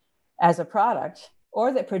water as a product,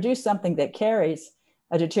 or that produce something that carries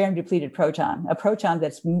a deuterium depleted proton, a proton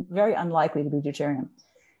that's very unlikely to be deuterium.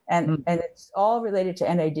 And it's all related to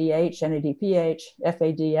NADH, NADPH,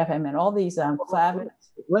 FAD, FMN, all these flavonoids.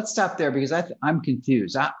 Let's stop there because I'm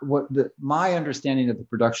confused. My understanding of the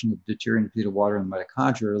production of deuterium depleted water in the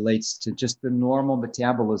mitochondria relates to just the normal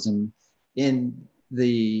metabolism in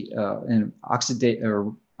the oxidate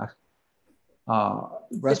or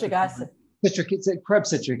citric acid. It's a Krebs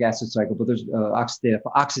citric acid cycle, but there's oxidative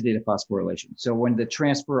phosphorylation. So when the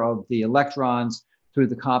transfer of the electrons through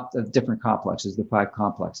the different complexes, the 5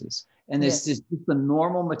 complexes. And this is the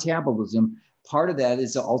normal metabolism. Part of that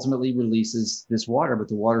is ultimately releases this water, but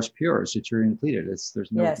the water's pure, it's deuterium depleted.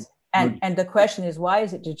 There's no. Yes. And the question is, why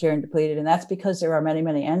is it deuterium depleted? And that's because there are many,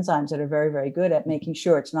 many enzymes that are very, very good at making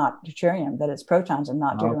sure it's not deuterium, that it's protons and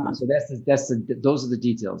not deuterons. Okay. So those are the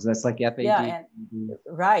details. That's like FAD. Yeah,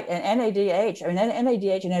 right. And NADH,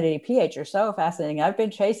 NADH and NADPH are so fascinating. I've been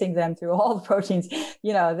chasing them through all the proteins.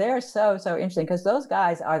 They're so, so interesting because those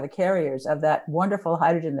guys are the carriers of that wonderful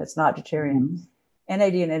hydrogen that's not deuterium,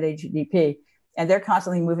 NAD and NADP. And they're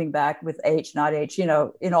constantly moving back with H, not H, in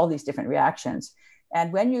all these different reactions.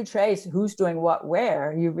 And when you trace who's doing what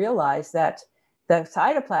where, you realize that the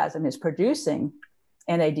cytoplasm is producing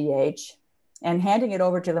NADH and handing it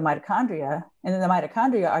over to the mitochondria. And then the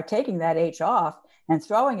mitochondria are taking that H off and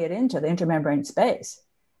throwing it into the intermembrane space.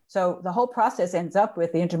 So the whole process ends up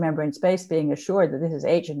with the intermembrane space being assured that this is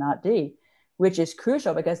H and not D, which is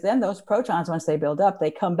crucial because then those protons, once they build up,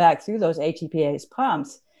 they come back through those ATPase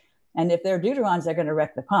pumps. And if they're deuterons, they're going to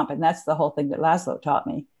wreck the pump. And that's the whole thing that Laszlo taught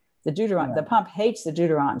me. The pump hates the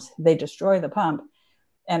deuterons. They destroy the pump.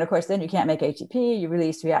 And of course, then you can't make ATP, you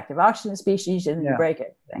release reactive oxygen species and you break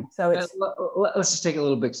everything. So let's just take a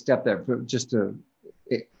little bit step there just to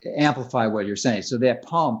amplify what you're saying. So that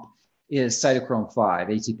pump is cytochrome 5,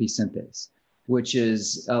 ATP synthase, which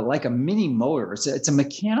is like a mini motor. It's a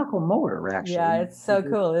mechanical motor, actually. Yeah, it's so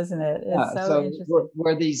cool, isn't it? It's so interesting.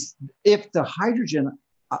 Where if the hydrogen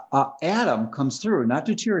atom comes through, not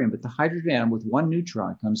deuterium, but the hydrogen atom with 1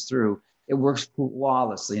 neutron comes through, it works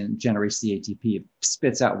flawlessly and generates the ATP. It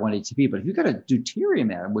spits out 1 ATP. But if you've got a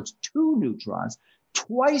deuterium atom, which 2 neutrons,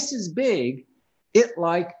 twice as big, it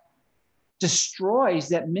destroys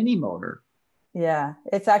that mini motor. Yeah,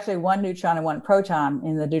 it's actually one neutron and one proton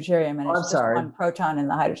in the deuterium, and Oh, I'm it's just sorry. one proton in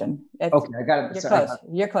the hydrogen. Okay, I got it. You're Sorry. close.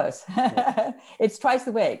 You're close. Yeah. It's twice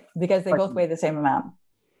the weight because they both weigh the same amount.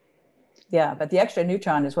 Yeah, but the extra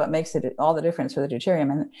neutron is what makes it all the difference for the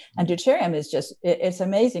deuterium, and deuterium is just it's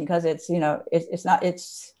amazing because it's it's not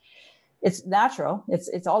it's natural.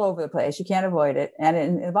 It's all over the place. You can't avoid it. And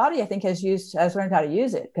in the body, I think has learned how to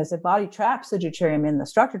use it because the body traps the deuterium in the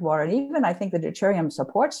structured water. And even I think the deuterium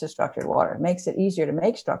supports the structured water, it makes it easier to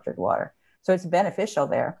make structured water. So it's beneficial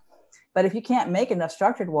there. But if you can't make enough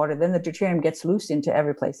structured water, then the deuterium gets loosed into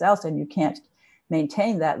every place else, and you can't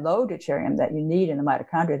maintain that low deuterium that you need in the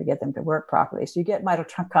mitochondria to get them to work properly. So you get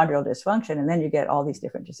mitochondrial dysfunction, and then you get all these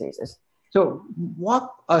different diseases. So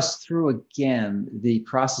walk us through again the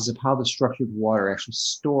process of how the structured water actually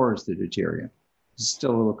stores the deuterium. It's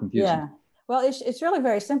still a little confusing. Yeah. Well, it's really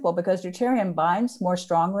very simple because deuterium binds more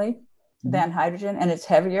strongly than hydrogen, and it's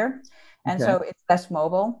heavier. And so it's less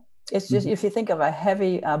mobile. It's just, if you think of a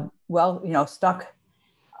heavy, stuck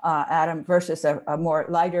atom versus a more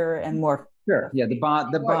lighter and more. Sure. Yeah. The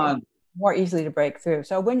bond. More easily to break through.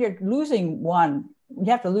 So when you're losing one,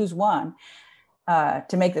 you have to lose one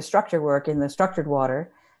to make the structure work in the structured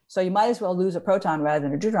water. So you might as well lose a proton rather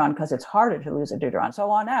than a deuteron because it's harder to lose a deuteron.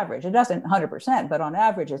 So on average, it doesn't 100%, but on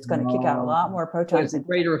average, it's going to kick out a lot more protons. There's a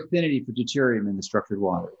greater affinity for deuterium in the structured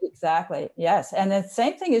water. Exactly. Yes. And the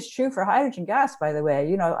same thing is true for hydrogen gas, by the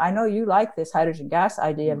way. I know you like this hydrogen gas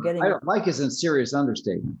idea of getting. I don't like is a serious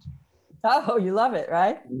understatement. Oh, you love it,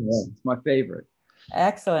 right? Yeah, it's my favorite.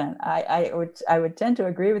 Excellent. I would tend to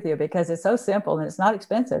agree with you because it's so simple and it's not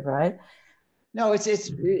expensive, right? No, it's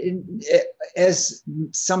as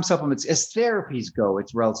some supplements, as therapies go,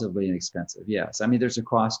 it's relatively inexpensive. Yes, I mean there's a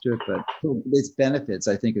cost to it, but its benefits,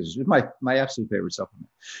 I think, is my absolute favorite supplement.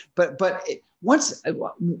 But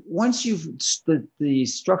once you've the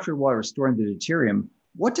structured water storing the deuterium,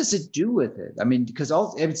 what does it do with it? I mean, because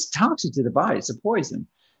it's toxic to the body, it's a poison.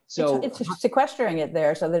 So it's sequestering it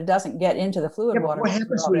there so that it doesn't get into the fluid water. What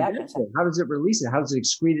happens to it? How does it release it? How does it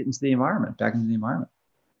excrete it into the environment, back into the environment?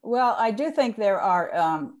 Well, I do think there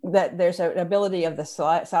are that there's an ability of the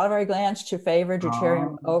salivary glands to favor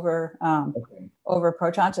deuterium over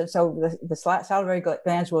protons, and so the salivary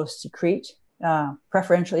glands will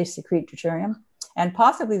preferentially secrete deuterium, and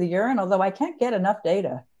possibly the urine. Although I can't get enough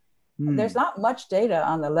data, there's not much data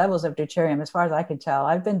on the levels of deuterium as far as I can tell.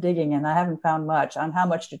 I've been digging and I haven't found much on how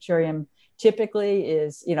much deuterium typically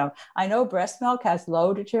is. I know breast milk has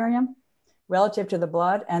low deuterium relative to the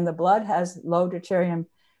blood, and the blood has low deuterium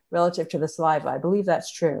relative to the saliva. I believe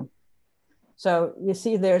that's true. So you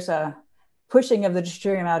see there's a pushing of the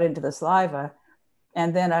deuterium out into the saliva,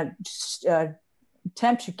 and then a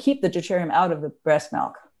attempt to keep the deuterium out of the breast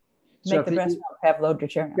milk, make the breast milk have low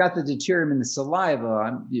deuterium. Got the deuterium in the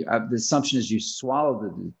saliva. The assumption is you swallow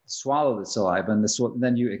the saliva, and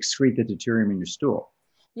then you excrete the deuterium in your stool.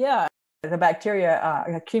 Yeah. The bacteria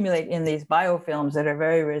accumulate in these biofilms that are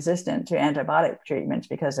very resistant to antibiotic treatments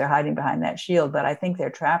because they're hiding behind that shield. But I think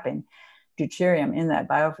they're trapping deuterium in that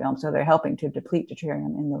biofilm, so they're helping to deplete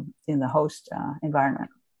deuterium in the host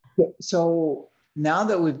environment. So now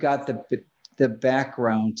that we've got the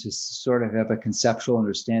background to sort of have a conceptual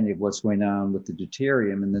understanding of what's going on with the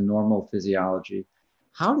deuterium and the normal physiology,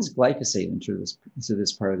 how does glyphosate enter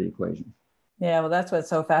this part of the equation? Yeah, well, that's what's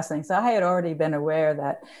so fascinating. So I had already been aware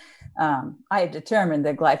that I had determined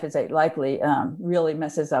that glyphosate likely really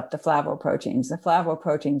messes up the flavoproteins. The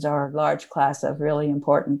flavoproteins are a large class of really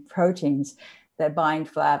important proteins that bind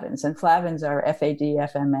flavins, and flavins are FAD,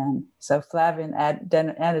 FMN. So flavin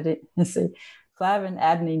adenine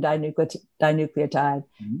dinucleotide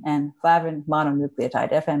and flavin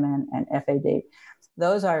mononucleotide, FMN and FAD.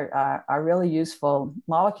 Those are really useful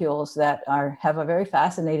molecules that have a very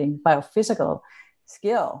fascinating biophysical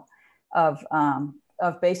skill of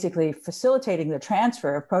basically facilitating the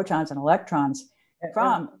transfer of protons and electrons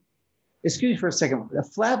from. Excuse me for a second. A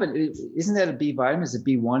flavin, isn't that a B vitamin? Is it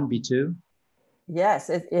B1, B2? Yes,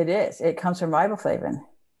 it is. It comes from riboflavin.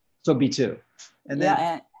 So B2. And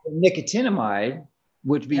then nicotinamide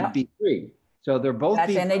would be B3. So they're both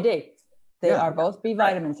That's NAD. They are both B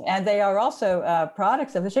vitamins, and they are also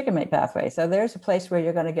products of the shikimate pathway. So there's a place where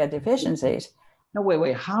you're going to get deficiencies. No,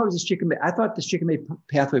 wait. How does the shikimate? I thought the shikimate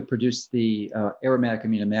pathway produced the aromatic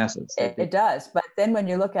amino acids. It does, but then when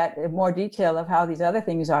you look at more detail of how these other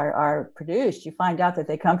things are produced, you find out that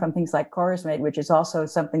they come from things like corismate, which is also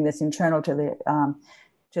something that's internal to the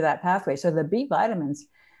to that pathway. So the B vitamins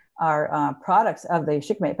products of the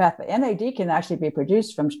shikimate pathway. NAD can actually be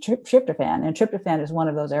produced from tryptophan, and tryptophan is one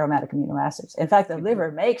of those aromatic amino acids. In fact, the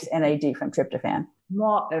liver makes NAD from tryptophan.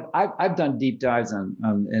 Well, I've done deep dives on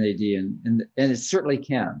NAD, and it certainly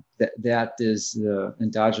can. That is the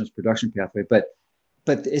endogenous production pathway, but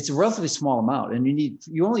it's a relatively small amount, and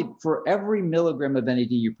you only, for every milligram of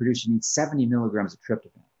NAD you produce, you need 70 milligrams of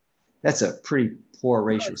tryptophan. That's a pretty poor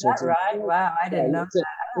ratio. Is that right? Wow, I didn't know that.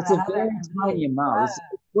 It's a very tiny amount. Wow. It's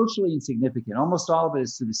virtually insignificant. Almost all of it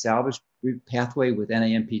is through the salvage pathway with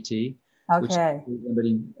NAMPT, which is a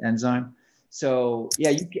limiting enzyme. So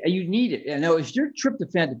yeah, you need it. And if you're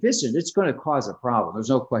tryptophan deficient, it's going to cause a problem. There's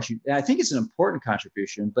no question. And I think it's an important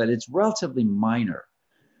contribution, but it's relatively minor.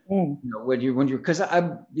 When you're because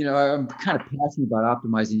I'm kind of passionate about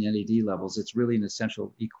optimizing NAD levels. It's really an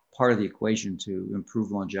essential part of the equation to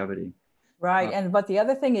improve longevity. Right. But the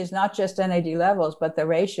other thing is not just NAD levels, but the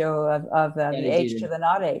ratio of the H to the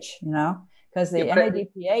not H, because the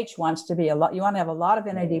NADPH wants to be a lot. You want to have a lot of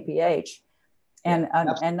NADPH and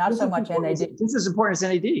not so much NAD. This is important as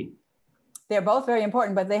NAD. They're both very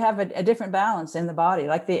important, but they have a different balance in the body.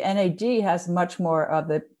 Like the NAD has much more of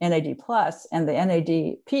the NAD plus, and the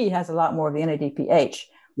NADP has a lot more of the NADPH.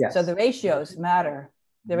 Yes. So the ratios matter.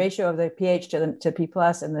 The ratio of the pH to P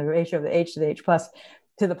plus, and the ratio of the H to the H plus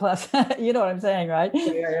to the plus. You know what I'm saying, right?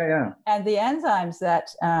 Yeah. And the enzymes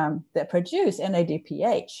that produce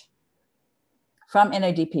NADPH from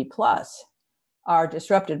NADP plus are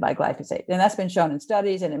disrupted by glyphosate, and that's been shown in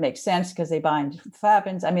studies, and it makes sense because they bind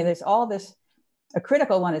flavins. I mean, there's all this. A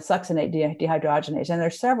critical one is succinate dehydrogenase, and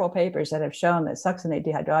there's several papers that have shown that succinate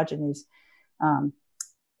dehydrogenase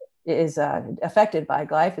is affected by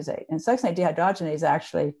glyphosate. And succinate dehydrogenase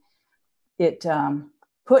actually it has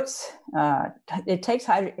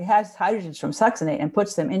hydrogens from succinate and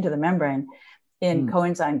puts them into the membrane in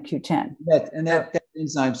coenzyme Q10. That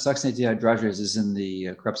enzyme succinate dehydrogenase is in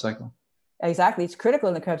the Krebs cycle. Exactly, it's critical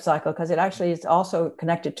in the Krebs cycle because it actually is also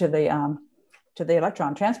connected to the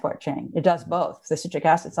electron transport chain. It does both, the citric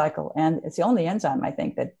acid cycle, and it's the only enzyme, I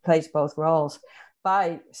think, that plays both roles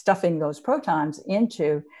by stuffing those protons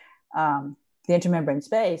into the intermembrane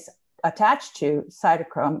space attached to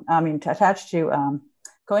coenzyme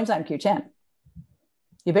Q10,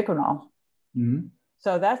 ubiquinol. Mm-hmm.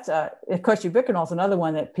 So that's, of course, ubiquinol is another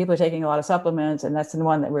one that people are taking a lot of supplements, and that's the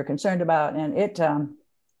one that we're concerned about. And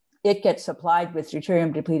it gets supplied with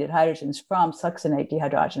deuterium-depleted hydrogens from succinate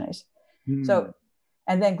dehydrogenase. So,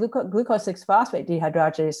 and then glucose 6-phosphate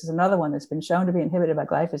dehydrogenase is another one that's been shown to be inhibited by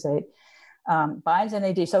glyphosate, binds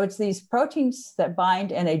NAD. So it's these proteins that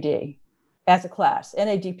bind NAD as a class,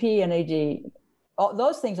 NADP, NAD,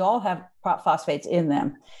 those things all have phosphates in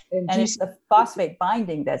them. And it's the phosphate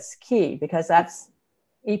binding that's key, because that's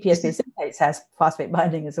EPSP synthase has phosphate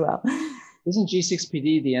binding as well. Isn't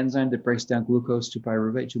G6PD the enzyme that breaks down glucose to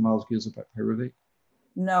pyruvate, 2 molecules of pyruvate?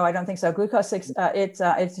 No, I don't think so. Glucose 6,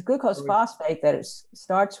 it's glucose phosphate that it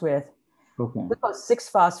starts with. Okay. Glucose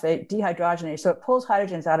 6-phosphate dehydrogenase. So it pulls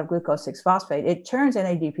hydrogens out of glucose 6-phosphate. It turns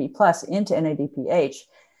NADP plus into NADPH.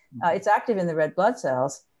 It's active in the red blood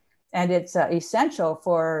cells, and it's essential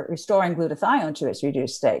for restoring glutathione to its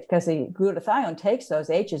reduced state, because the glutathione takes those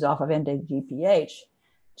H's off of NADPH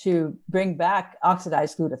to bring back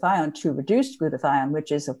oxidized glutathione to reduced glutathione,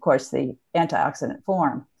 which is, of course, the antioxidant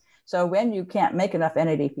form. So when you can't make enough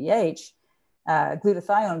NADPH,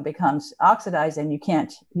 glutathione becomes oxidized, and you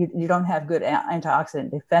don't have good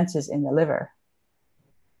antioxidant defenses in the liver.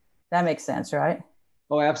 That makes sense, right?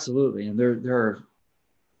 Oh, absolutely. And there are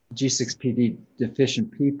G6PD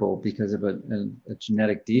deficient people because of a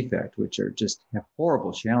genetic defect, which are just have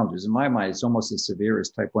horrible challenges. In my mind, it's almost as severe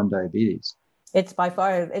as type 1 diabetes. It's by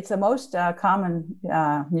far, it's the most common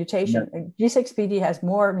mutation. Yeah. G6PD has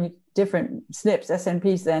more different SNPs,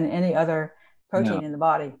 SNPs than any other protein in the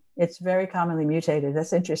body. It's very commonly mutated.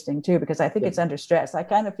 That's interesting too, because I think it's under stress. I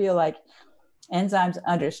kind of feel like enzymes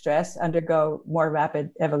under stress undergo more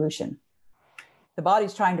rapid evolution. The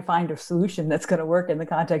body's trying to find a solution that's going to work in the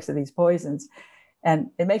context of these poisons.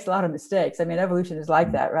 And it makes a lot of mistakes. I mean, evolution is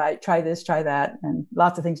like that, right? Try this, try that, and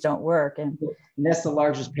lots of things don't work. And that's the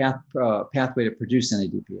largest pathway to produce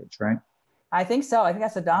NADPH, right? I think so. I think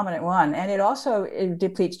that's the dominant one, and it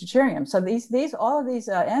depletes deuterium. So all of these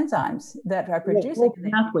enzymes that are producing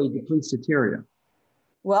the pathway depletes deuterium.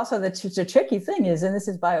 Well, so the tricky thing is, and this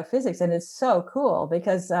is biophysics, and it's so cool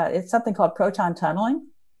because it's something called proton tunneling.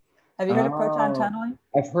 Have you heard of proton tunneling?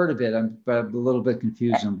 I've heard of it, but I'm a little bit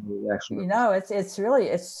confused on what actually.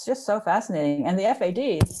 It's just so fascinating. And the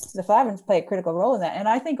FADs, the flavins, play a critical role in that. And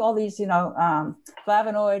I think all these,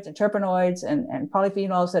 flavonoids and terpenoids and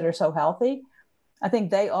polyphenols that are so healthy, I think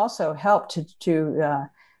they also help to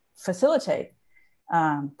facilitate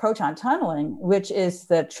proton tunneling, which is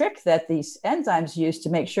the trick that these enzymes use to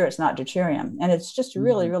make sure it's not deuterium. And it's just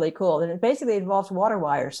really, really cool. And it basically involves water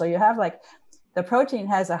wires. So you have like the protein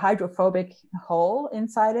has a hydrophobic hole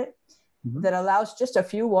inside it that allows just a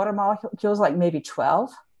few water molecules, like maybe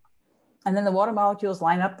 12. And then the water molecules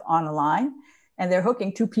line up on a line and they're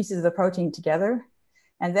hooking two pieces of the protein together.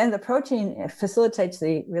 And then the protein facilitates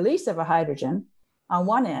the release of a hydrogen on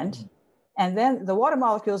one end. And then the water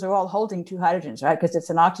molecules are all holding two hydrogens, right? Because it's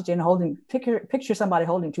an oxygen holding, picture somebody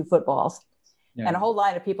holding two footballs and a whole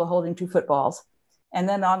line of people holding two footballs. And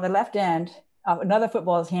then on the left end, another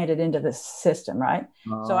football is handed into the system, right?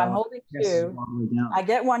 So I'm holding two. I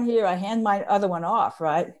get one here. I hand my other one off,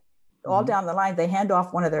 right? All down the line, they hand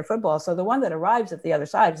off one of their footballs. So the one that arrives at the other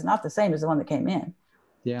side is not the same as the one that came in.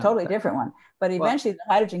 Yeah. Totally different one. But eventually the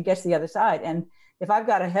hydrogen gets to the other side. And if I've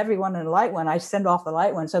got a heavy one and a light one, I send off the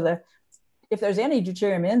light one. So if there's any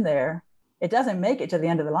deuterium in there, it doesn't make it to the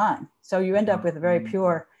end of the line. So you end up with a very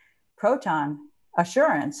pure proton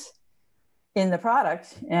assurance in the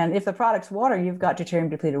product. And if the product's water, you've got deuterium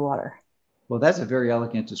depleted water. Well, that's a very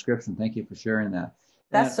elegant description. Thank you for sharing that.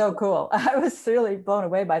 That's so cool. I was really blown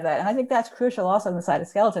away by that. And I think that's crucial also in the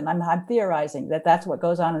cytoskeleton. I'm theorizing that that's what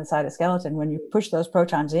goes on in the cytoskeleton. When you push those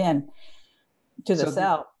protons in to the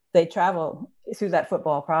cell, they travel through that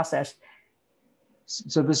football process.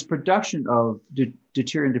 So this production of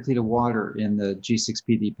deuterium depleted water in the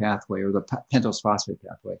G6PD pathway or the pentose phosphate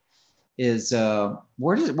pathway is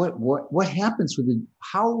what happens with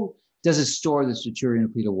how does it store this deuterium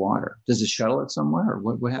depleted water? Does it shuttle it somewhere, or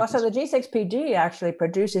what happens? Well, so the G6PD actually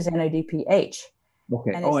produces NADPH.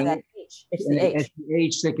 Okay. And it's that H. It's the H. It's the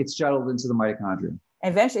H that gets shuttled into the mitochondria.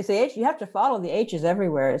 Eventually, it's the H. You have to follow the H's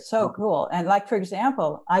everywhere. It's so cool. And like, for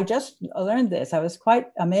example, I just learned this. I was quite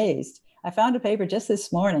amazed. I found a paper just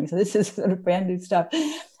this morning. So this is sort of brand new stuff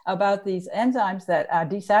about these enzymes that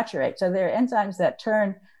desaturate. So they're enzymes that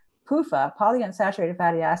turn PUFA, polyunsaturated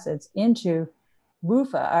fatty acids, into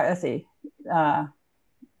WUFA,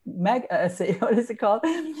 what is it called?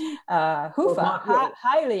 HUFA,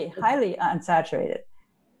 highly unsaturated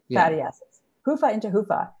fatty acids. PUFA into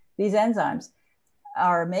HUFA. These enzymes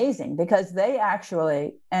are amazing because they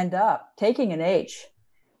actually end up taking an H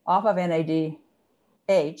off of NADH,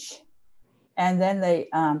 and then they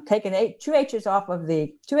take two H's off of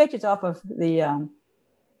the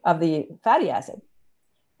fatty acid,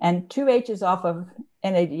 and two H's off of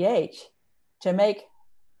NADH to make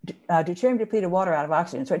deuterium depleted water out of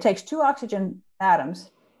oxygen. So it takes two oxygen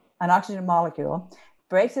atoms, an oxygen molecule,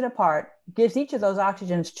 breaks it apart, gives each of those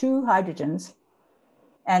oxygens two hydrogens,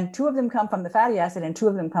 and two of them come from the fatty acid and two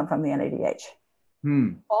of them come from the NADH.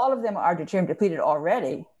 All of them are deuterium depleted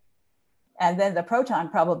already. And then the proton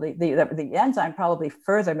probably, the enzyme probably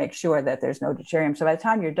further makes sure that there's no deuterium. So by the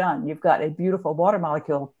time you're done, you've got a beautiful water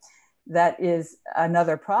molecule that is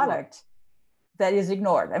another product that is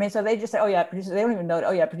ignored. I mean, so they just say, oh yeah, it produces, they don't even know,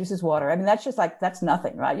 it produces water. I mean, that's just like, that's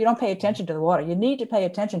nothing, right? You don't pay attention to the water. You need to pay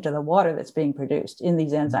attention to the water that's being produced in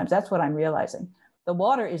these enzymes. That's what I'm realizing. The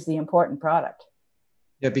water is the important product.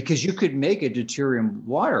 Yeah, because you could make a deuterium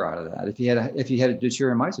water out of that if you had a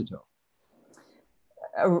deuterium isotope.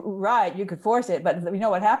 Right, you could force it, but you know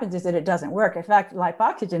what happens is that it doesn't work. In fact,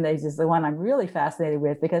 lipoxygenase is the one I'm really fascinated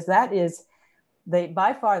with because that is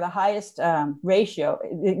by far the highest ratio.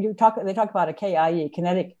 They talk about a KIE,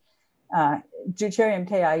 kinetic deuterium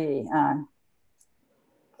KIE,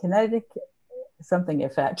 kinetic something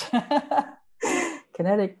effect,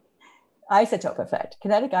 kinetic isotope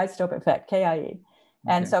effect, KIE.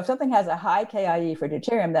 And so if something has a high KIE for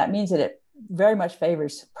deuterium, that means that it very much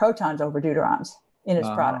favors protons over deuterons in its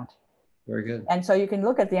product. Very good. And so you can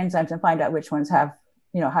look at the enzymes and find out which ones have,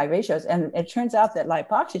 high ratios. And it turns out that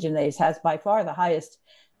lipoxygenase has by far the highest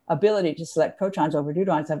ability to select protons over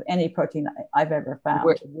deuterons of any protein I've ever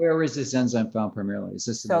found. Where is this enzyme found primarily? Is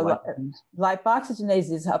this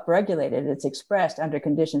lipoxygenase is upregulated. It's expressed under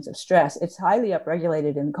conditions of stress. It's highly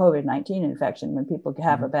upregulated in COVID-19 infection when people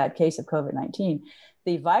have a bad case of COVID-19.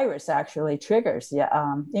 The virus actually triggers the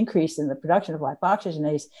increase in the production of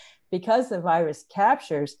lipoxygenase because the virus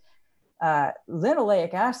captures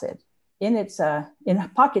linoleic acid in its in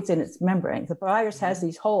pockets in its membrane. The virus has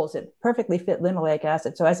these holes that perfectly fit linoleic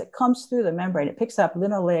acid. So as it comes through the membrane, it picks up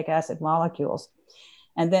linoleic acid molecules,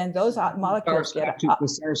 and then those molecules the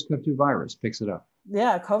SARS-CoV-2 virus picks it up.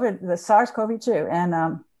 Yeah, the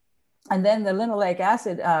SARS-CoV-2, and then the linoleic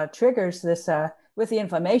acid triggers this with the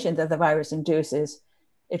inflammation that the virus induces.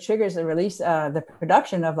 It triggers the release, the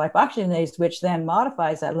production of lipoxygenase, which then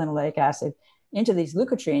modifies that linoleic acid into these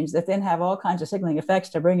leukotrienes that then have all kinds of signaling effects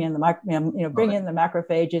to bring in the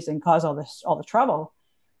macrophages and cause all the trouble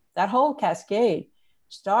That whole cascade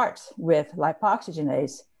starts with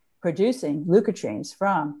lipoxygenase producing leukotrienes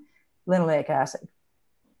from linoleic acid.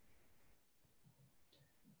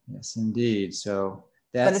 Yes, indeed. So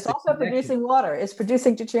But that's it's the also connection. producing water. It's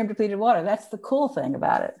producing deuterium depleted water. That's the cool thing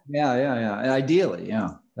about it. Yeah. And ideally, yeah.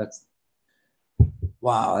 That's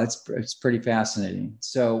wow. It's pretty fascinating.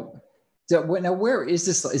 So now, where is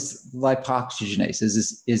this? Is lipoxygenase?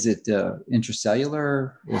 Is it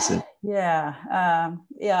intracellular? Is it? Yeah,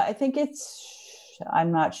 I think it's.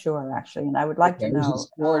 I'm not sure actually, and I would like to Okay. Is it know.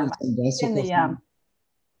 stored in some In vesicle? the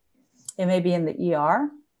it may be in the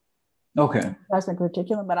ER, Okay. plasmic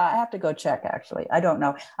reticulum, but I have to go check. Actually, I don't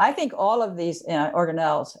know. I think all of these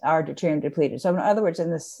organelles are deuterium depleted. So in other words,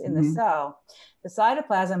 in the cell, the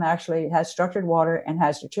cytoplasm actually has structured water and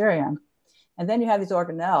has deuterium, and then you have these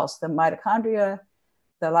organelles, the mitochondria,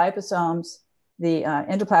 the liposomes, the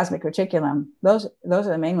endoplasmic reticulum. Those are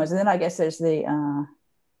the main ones. And then I guess there's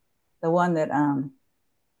the one that I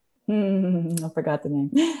forgot the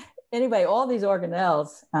name. Anyway, all these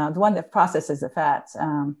organelles, the one that processes the fats,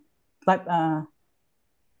 like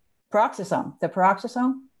peroxisome, the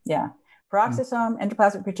peroxisome, yeah, peroxisome,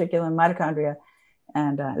 endoplasmic reticulum, mitochondria,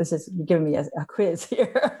 and this is giving me a quiz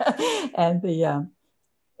here, and the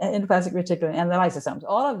endoplasmic reticulum and the lysosomes.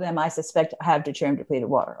 All of them, I suspect, have deuterium depleted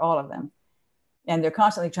water. All of them. And they're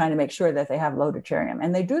constantly trying to make sure that they have low deuterium,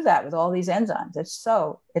 and they do that with all these enzymes. It's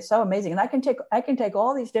so amazing. And I can take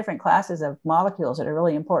all these different classes of molecules that are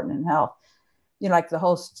really important in health. You know, like the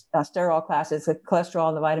whole sterol classes, the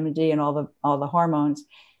cholesterol, the vitamin D, and all the hormones,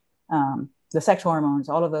 the sex hormones,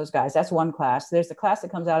 all of those guys. That's one class. There's the class that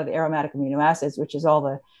comes out of the aromatic amino acids, which is all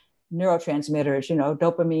the neurotransmitters. You know,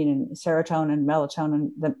 dopamine and serotonin, melatonin,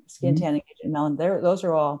 the skin tanning agent, melanin. Those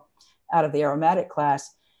are all out of the aromatic class.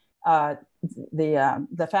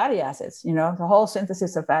 The fatty acids, you know, the whole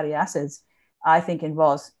synthesis of fatty acids, I think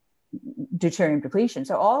involves deuterium depletion.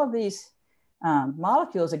 So all of these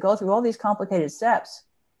molecules that go through all these complicated steps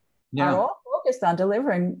are all focused on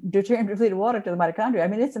delivering deuterium depleted water to the mitochondria. I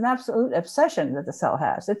mean, it's an absolute obsession that the cell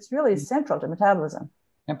has. It's really central to metabolism.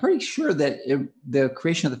 I'm pretty sure that the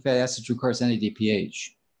creation of the fatty acids requires NADPH.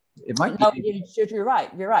 It might be. No, you're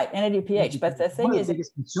right. You're right. NADPH. But the thing is, the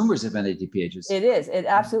biggest consumers of NADPH. It is. It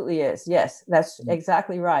absolutely is. Yes, that's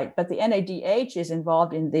exactly right. But the NADH is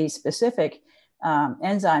involved in the specific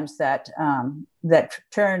enzymes that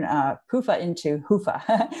turn PUFA into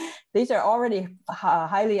HUFA. These are already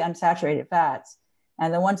highly unsaturated fats,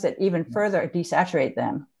 and the ones that even further desaturate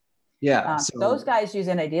them. Yeah. So those guys use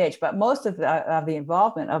NADH, but most of the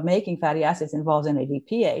involvement of making fatty acids involves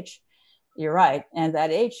NADPH. You're right. And that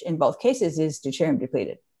H in both cases is deuterium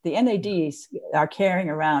depleted. The NADs are carrying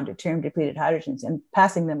around deuterium depleted hydrogens and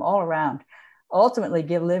passing them all around, ultimately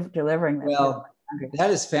delivering them. Well,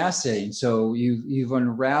 that is fascinating. So you've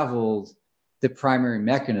unraveled the primary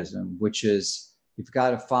mechanism, which is you've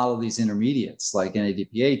got to follow these intermediates like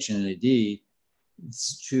NADPH and NAD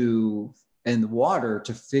and the water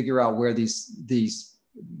to figure out where these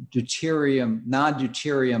deuterium,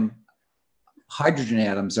 non-deuterium hydrogen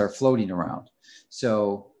atoms are floating around.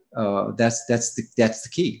 So that's the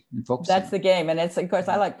key in focusing. That's the game. And it's, of course,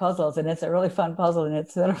 I like puzzles, and it's a really fun puzzle, and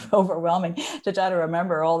it's sort of overwhelming to try to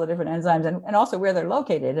remember all the different enzymes and also where they're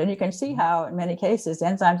located. And you can see how in many cases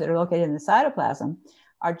enzymes that are located in the cytoplasm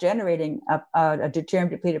are generating a deuterium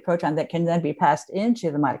depleted proton that can then be passed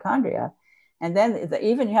into the mitochondria. And then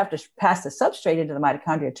even you have to pass the substrate into the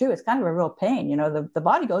mitochondria too. It's kind of a real pain. You know, the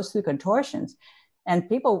body goes through contortions. And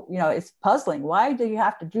people, you know, it's puzzling. Why do you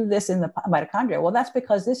have to do this in the mitochondria? Well, that's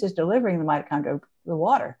because this is delivering the mitochondria the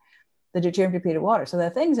water, the deuterium depleted water. So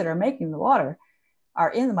the things that are making the water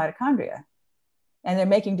are in the mitochondria, and they're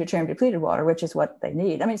making deuterium depleted water, which is what they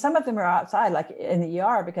need. I mean, some of them are outside, like in the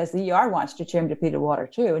ER, because the ER wants deuterium depleted water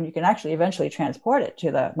too, and you can actually eventually transport it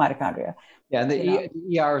to the mitochondria. Yeah, and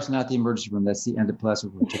the ER is not the emergency room; that's the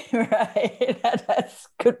endoplasmic reticulum. Right, that's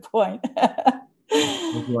a good point.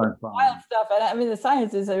 Wild stuff. And I mean, the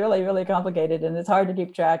science is really, really complicated, and it's hard to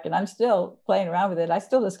keep track. And I'm still playing around with it. I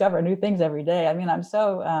still discover new things every day. I mean, I'm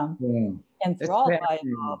so enthralled by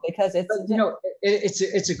it all because it's, you know,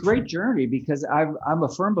 it's a great journey because I'm a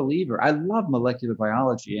firm believer. I love molecular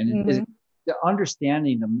biology, and it's the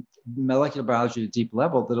understanding of molecular biology at a deep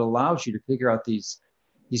level that allows you to figure out these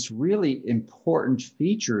really important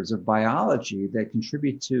features of biology that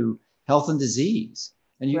contribute to health and disease.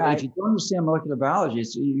 And if you don't understand molecular biology,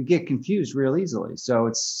 you get confused real easily. So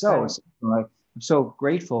it's I'm so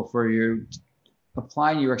grateful for your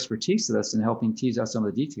applying your expertise to this and helping tease out some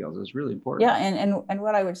of the details is really important. Yeah, and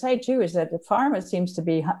what I would say too is that the pharma seems to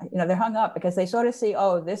be, they're hung up because they sort of see,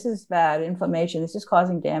 oh, this is bad inflammation, this is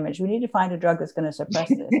causing damage. We need to find a drug that's going to suppress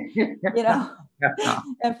this.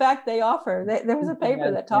 In fact, there was a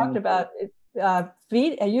paper that talked about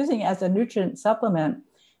using as a nutrient supplement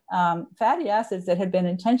fatty acids that had been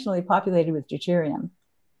intentionally populated with deuterium.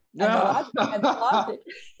 No. And the logic,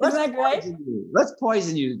 isn't that great? Let's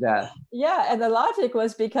poison you to death. Yeah, and the logic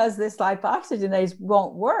was because this lipoxygenase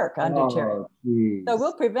won't work on deuterium. Geez. So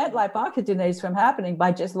we'll prevent lipoxygenase from happening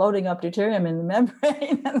by just loading up deuterium in the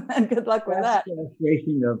membrane, and good luck with that.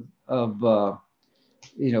 Illustration of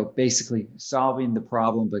basically solving the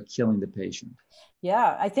problem but killing the patient.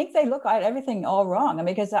 Yeah, I think they look at everything all wrong. I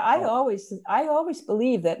mean, because I always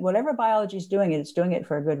believe that whatever biology is doing, it's doing it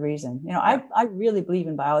for a good reason. I really believe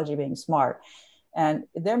in biology being smart, and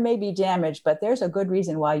there may be damage, but there's a good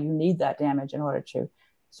reason why you need that damage in order to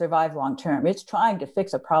survive long term. It's trying to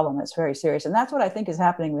fix a problem that's very serious, and that's what I think is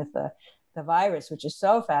happening with the virus, which is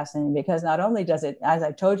so fascinating because not only does it, as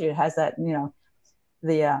I told you, it has that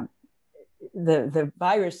the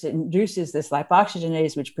virus induces this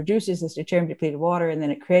lipoxygenase, which produces this deuterium depleted water, and then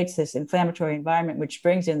it creates this inflammatory environment, which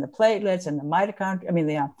brings in the platelets and the mitochondria,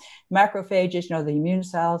 the macrophages, the immune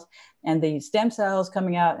cells and the stem cells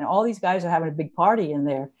coming out. And all these guys are having a big party in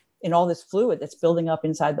there in all this fluid that's building up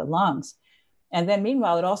inside the lungs. And then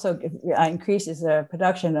meanwhile, it also increases the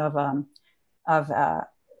production of high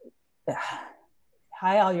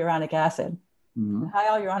hyaluronic acid. Mm-hmm. High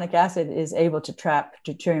hyaluronic acid is able to trap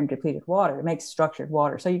deuterium depleted water. It makes structured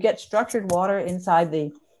water. So you get structured water inside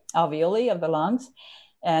the alveoli of the lungs,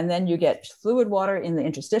 and then you get fluid water in the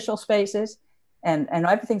interstitial spaces, and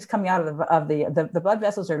everything's coming out of the blood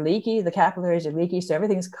vessels are leaky, the capillaries are leaky, so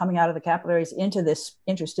everything's coming out of the capillaries into this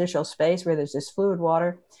interstitial space where there's this fluid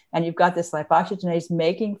water, and you've got this lipoxygenase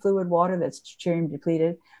making fluid water that's deuterium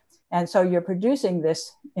depleted, and so you're producing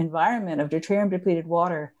this environment of deuterium depleted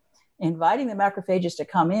water, inviting the macrophages to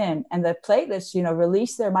come in, and the platelets,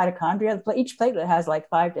 release their mitochondria. Each platelet has like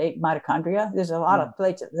 5 to 8 mitochondria. There's a lot of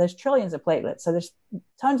platelets. There's trillions of platelets. So there's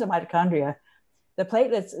tons of mitochondria. The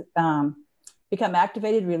platelets become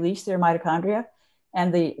activated, release their mitochondria,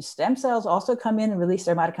 and the stem cells also come in and release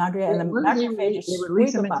their mitochondria. And the macrophages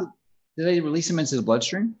sweep them up. Do they release them into the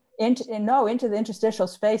bloodstream? Into the interstitial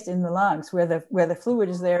space in the lungs where the fluid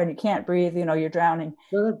is there and you can't breathe, you're drowning.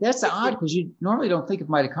 So that's odd because you normally don't think of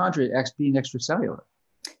mitochondria being extracellular.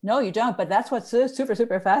 No, you don't. But that's what's super,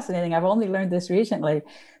 super fascinating. I've only learned this recently.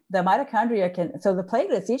 The mitochondria so the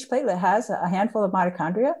platelets, each platelet has a handful of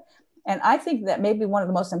mitochondria. And I think that maybe one of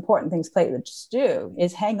the most important things platelets do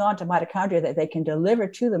is hang on to mitochondria that they can deliver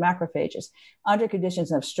to the macrophages under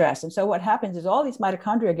conditions of stress. And so what happens is all these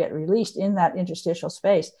mitochondria get released in that interstitial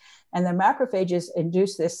space, and the macrophages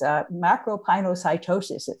induce this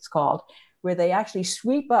macropinocytosis, it's called, where they actually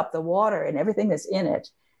sweep up the water and everything that's in it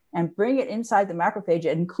and bring it inside the macrophage,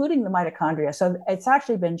 including the mitochondria. So it's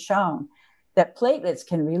actually been shown that platelets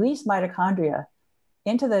can release mitochondria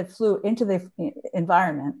into the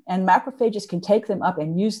environment, and macrophages can take them up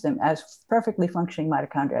and use them as perfectly functioning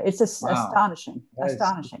mitochondria. It's astonishing.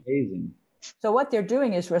 Amazing. So what they're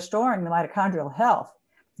doing is restoring the mitochondrial health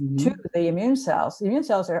to the immune cells. The immune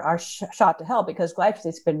cells are shot to hell because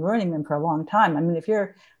glyphosate's been ruining them for a long time. I mean, if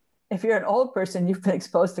you're an old person, you've been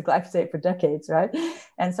exposed to glyphosate for decades, right?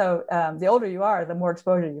 And so the older you are, the more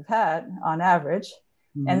exposure you've had on average.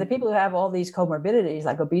 Mm-hmm. And the people who have all these comorbidities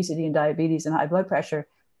like obesity and diabetes and high blood pressure,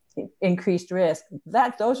 increased risk,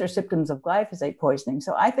 those are symptoms of glyphosate poisoning.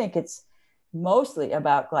 So I think it's mostly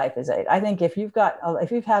about glyphosate. I think if you've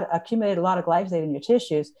had accumulated a lot of glyphosate in your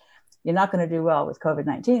tissues, you're not going to do well with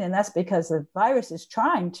COVID-19. And that's because the virus is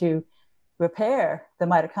trying to repair the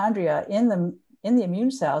mitochondria in the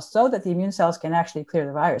immune cells so that the immune cells can actually clear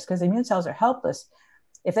the virus, because the immune cells are helpless.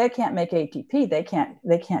 If they can't make ATP, they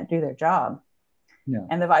can't do their job. Yeah.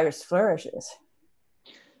 And the virus flourishes.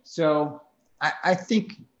 So I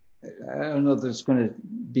think, I don't know if it's going to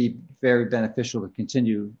be very beneficial to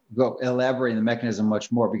continue elaborating the mechanism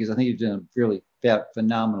much more, because I think you've done a really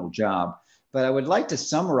phenomenal job. But I would like to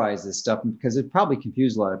summarize this stuff because it probably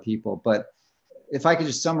confused a lot of people. But if I could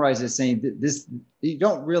just summarize it saying that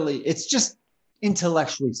it's just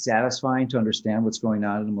intellectually satisfying to understand what's going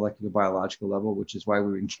on at a molecular biological level, which is why we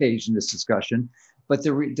were engaged in this discussion. But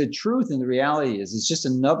the truth and the reality is, it's just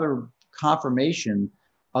another confirmation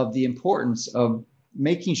of the importance of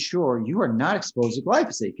making sure you are not exposed to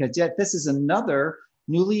glyphosate, because yet this is another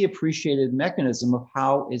newly appreciated mechanism of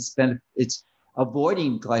how it's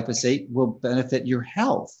avoiding glyphosate will benefit your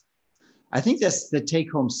health. I think that's the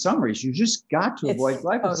take-home summary. You just got to avoid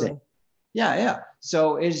glyphosate. Yeah, yeah.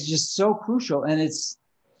 So it's just so crucial, and it's,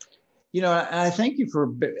 and I thank you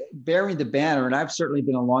for bearing the banner. And I've certainly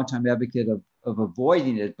been a longtime advocate of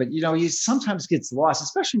avoiding it, but he sometimes gets lost,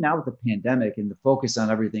 especially now with the pandemic and the focus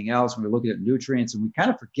on everything else. When we're looking at nutrients, and we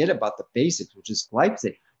kind of forget about the basics, which is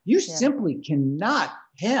glyphosate. You simply cannot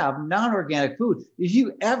have non-organic food if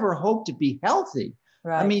you ever hope to be healthy.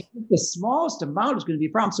 Right. I mean, the smallest amount is going to be a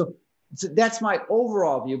problem. So that's my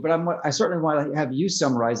overall view, but I certainly want to have you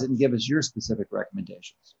summarize it and give us your specific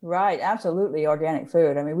recommendations. Right. Absolutely. Organic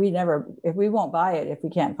food. I mean, if we won't buy it, if we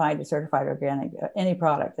can't find a certified organic, any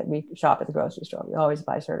product that we shop at the grocery store, we always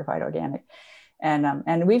buy certified organic.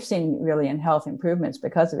 And we've seen really in health improvements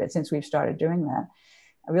because of it since we've started doing that.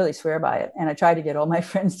 I really swear by it. And I try to get all my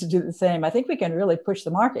friends to do the same. I think we can really push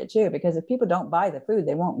the market too, because if people don't buy the food,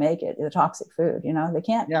 they won't make it, the toxic food, they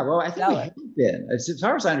can't. Yeah. Well, I think we have been, as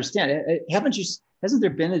far as I understand it, hasn't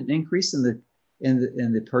there been an increase in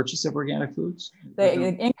the purchase of organic foods? The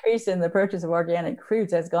increase in the purchase of organic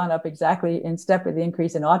foods has gone up exactly in step with the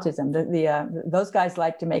increase in autism. Those guys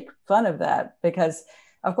like to make fun of that because,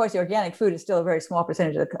 of course, the organic food is still a very small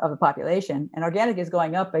percentage of the population, and organic is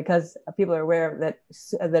going up because people are aware that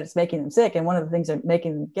it's making them sick. And one of the things that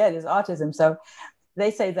making them get is autism. So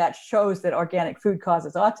they say that shows that organic food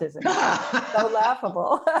causes autism. So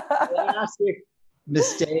laughable. Classic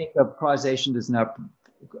mistake of causation does not.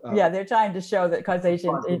 They're trying to show that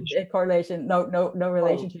correlation, no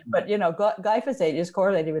relationship. But glyphosate is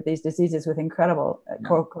correlated with these diseases with incredible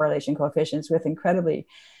correlation coefficients, with incredibly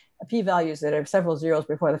p-values that are several zeros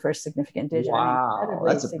before the first significant digit. Wow,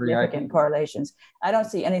 that's significant correlations. I don't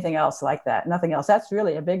see anything else like that. Nothing else. That's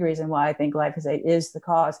really a big reason why I think glyphosate is the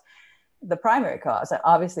primary cause.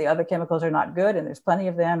 Obviously, other chemicals are not good, and there's plenty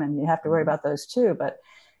of them, and you have to worry about those too. But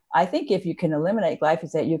I think if you can eliminate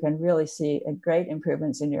glyphosate, you can really see great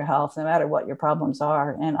improvements in your health, no matter what your problems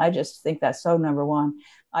are. And I just think that's so number one.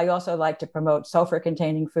 I also like to promote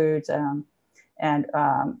sulfur-containing foods and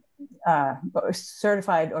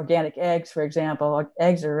certified organic eggs, for example.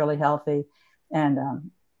 Eggs are really healthy, and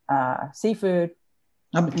seafood.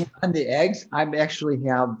 On the eggs, I actually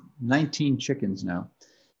have 19 chickens now.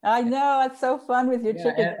 I know, it's so fun with your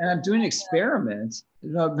chickens. And I'm doing experiments.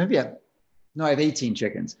 I have 18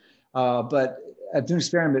 chickens, but I'm doing an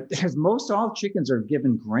experiment because most all chickens are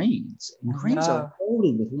given grains, and grains are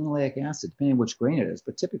loaded with linoleic acid, depending on which grain it is,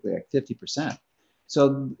 but typically like 50%.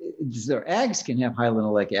 So their eggs can have high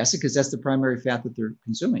linoleic acid because that's the primary fat that they're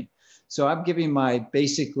consuming. So I'm giving my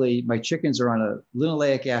chickens are on a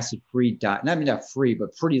linoleic acid free diet. I mean, not free,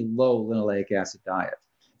 but pretty low linoleic acid diet.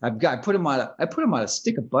 I put them on a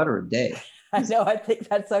stick of butter a day. I know. I think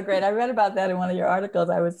that's so great. I read about that in one of your articles.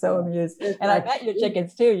 I was so amused. And I met your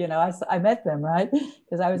chickens too. I met them, right?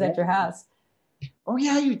 Because I was at your house. Oh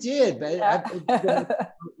yeah, you did.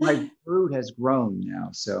 But my brood has grown now.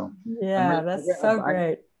 So yeah, that's so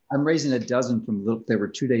great. I'm raising a dozen from they were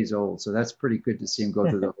 2 days old. So that's pretty good to see them go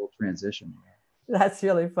through the whole transition. That's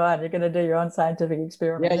really fun. You're going to do your own scientific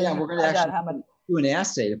experiment. Yeah. We're going to actually do an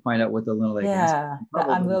assay to find out what the linoleic acid. Yeah,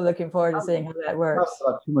 I'm really looking forward to seeing how that works.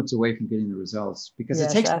 About 2 months away from getting the results because it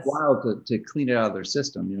takes a while to clean it out of their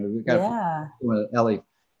system. We've got to do a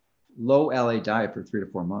low LA diet for 3 to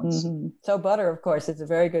 4 months. Mm-hmm. So butter, of course, is a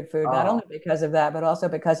very good food, not only because of that, but also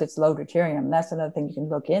because it's low deuterium. And that's another thing you can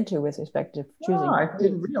look into with respect to choosing. I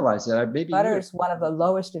didn't realize that. Butter is one of the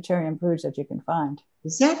lowest deuterium foods that you can find.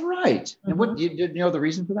 Is that right? Mm-hmm. And what do you know the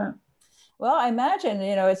reason for that? Well, I imagine,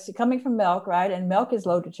 it's coming from milk, right? And milk is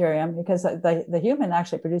low deuterium because the human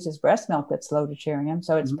actually produces breast milk that's low deuterium.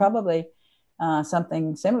 So it's probably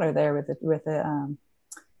something similar there with the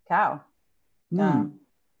cow.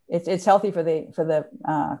 It's healthy for the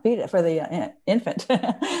infant,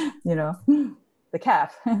 the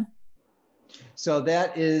calf. So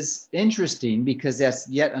that is interesting because that's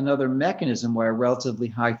yet another mechanism why a relatively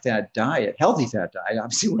high fat diet, healthy fat diet,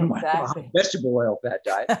 obviously we want a vegetable oil fat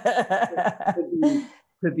diet,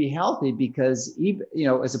 could be healthy because even,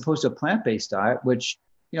 as opposed to a plant-based diet, which,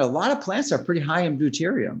 a lot of plants are pretty high in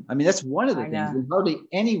deuterium. I mean, that's one of the things. Hardly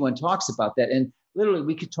anyone talks about that. And literally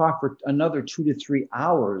we could talk for another 2 to 3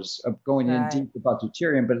 hours of going in deep about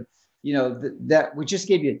deuterium, but that we just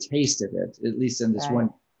gave you a taste of it, at least in this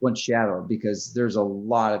one shadow, because there's a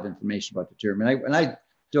lot of information about deuterium. And I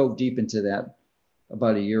dove deep into that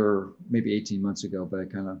about a year, maybe 18 months ago, but I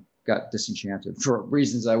kind of got disenchanted for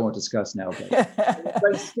reasons I won't discuss now. But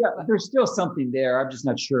there's still something there. I'm just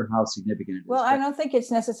not sure how significant it is. Well, I don't think it's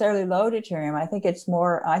necessarily low deuterium. I think it's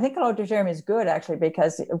more, I think low deuterium is good actually,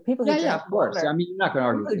 because people who drink of course. Water, I mean, you're not going to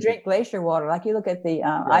argue. People who drink glacier water, like you look at the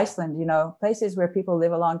Iceland, places where people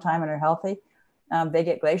live a long time and are healthy. they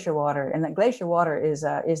get glacier water, and that glacier water is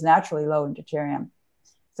naturally low in deuterium.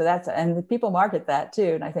 So and the people market that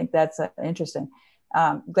too, and I think that's interesting.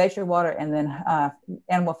 Glacier water and then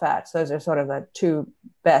animal fats. Those are sort of the two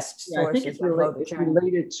best sources. I think it's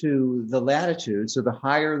related to the latitude. So the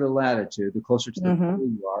higher the latitude, the closer to the pole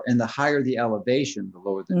you are, and the higher the elevation, the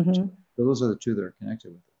lower the deuterium. So those are the two that are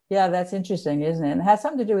connected with it. Yeah, that's interesting, isn't it? It has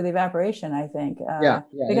something to do with evaporation, I think.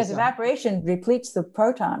 Because evaporation depletes the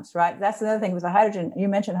protons, right? That's another thing with the hydrogen. You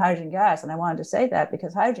mentioned hydrogen gas, and I wanted to say that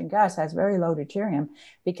because hydrogen gas has very low deuterium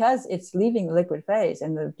because it's leaving the liquid phase,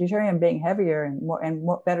 and the deuterium being heavier and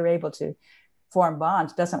more better able to form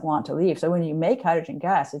bonds doesn't want to leave. So when you make hydrogen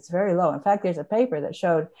gas, it's very low. In fact, there's a paper that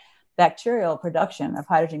showed bacterial production of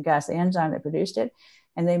hydrogen gas, the enzyme that produced it.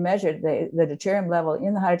 And they measured the deuterium level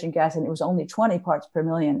in the hydrogen gas, and it was only 20 parts per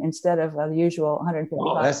million instead of the usual 155.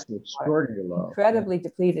 Oh, that's extraordinarily low. Incredibly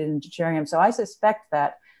depleted in deuterium. So I suspect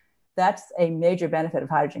that that's a major benefit of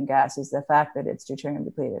hydrogen gas is the fact that it's deuterium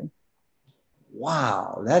depleted.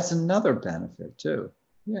 Wow, that's another benefit too.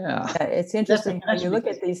 Yeah, it's interesting how you look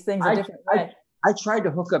at these things a different way. I tried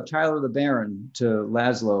to hook up Tyler the Baron to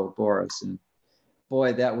Laszlo Boris, and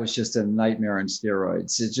boy, that was just a nightmare on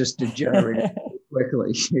steroids. It just degenerated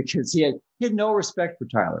quickly because he had no respect for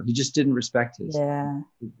Tyler. He just didn't respect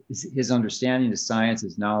his understanding, his science,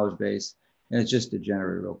 his knowledge base, and it just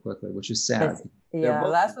degenerated real quickly, which is sad.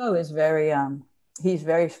 Laszlo is he's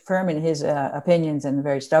very firm in his opinions and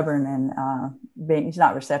very stubborn, and he's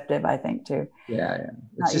not receptive, I think, too.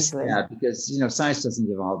 It's just sad because science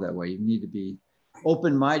doesn't evolve that way. You need to be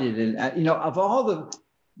open-minded, and of all the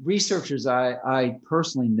researchers I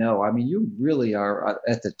personally know, I mean, you really are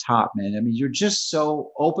at the top, man. I mean, you're just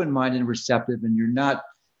so open-minded and receptive, and you're not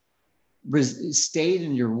stayed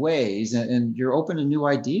in your ways, and you're open to new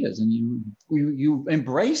ideas, and you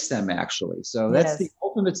embrace them, actually. So that's the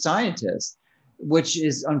ultimate scientist, which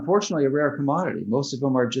is unfortunately a rare commodity. Most of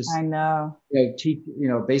them are just, I know,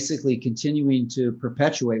 basically continuing to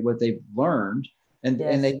perpetuate what they've learned. And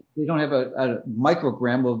they don't have a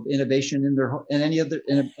microgram of innovation in any other.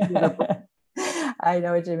 I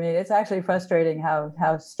know what you mean. It's actually frustrating how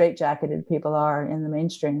straitjacketed people are in the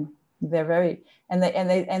mainstream. They're very and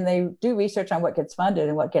they do research on what gets funded,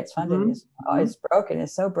 and what gets funded is broken.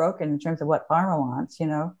 It's so broken in terms of what pharma wants.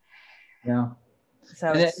 Yeah.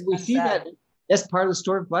 So we see that. That's part of the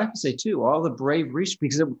story of glyphosate too. All the brave research,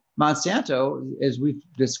 because Monsanto, as we've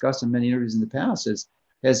discussed in many interviews in the past,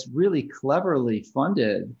 has really cleverly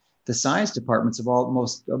funded the science departments of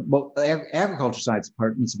agriculture science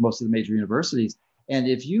departments of most of the major universities. And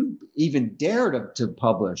if you even dare to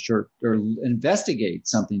publish or investigate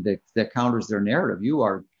something that counters their narrative, you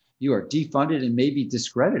are defunded and maybe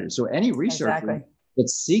discredited. So any researcher that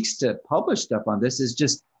seeks to publish stuff on this is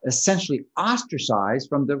just essentially ostracized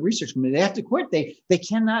from the research community. They have to quit. They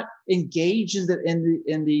cannot engage in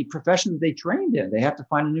the profession that they trained in. They have to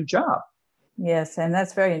find a new job. Yes, and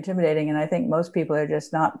that's very intimidating. And I think most people are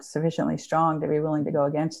just not sufficiently strong to be willing to go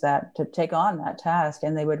against that, to take on that task.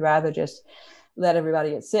 And they would rather just let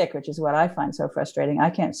everybody get sick, which is what I find so frustrating.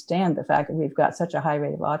 I can't stand the fact that we've got such a high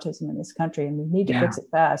rate of autism in this country, and we need to fix it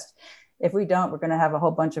fast. If we don't, we're going to have a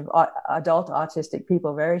whole bunch of adult autistic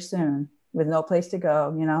people very soon with no place to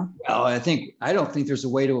go, Well, I don't think there's a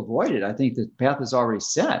way to avoid it. I think the path is already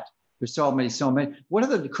set. There's so many. What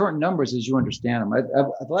are the current numbers as you understand them?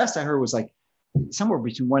 The last I heard was like somewhere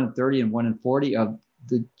between 1 in 30 and 1 in 40 of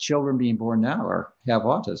the children being born now have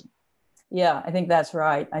autism. Yeah, I think that's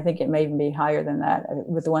right. I think it may even be higher than that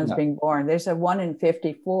with the ones being born. There's a 1 in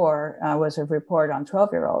 54 was a report on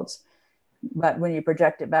 12-year-olds. But when you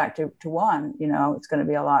project it back to 1, it's going to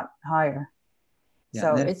be a lot higher.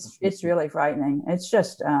 So it's really frightening. It's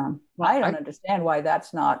just, I don't understand why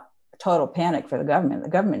that's not total panic for the government. The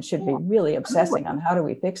government should be really obsessing on how do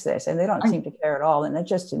we fix this? And they don't seem to care at all. And it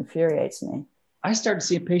just infuriates me. I started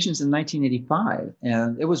seeing patients in 1985,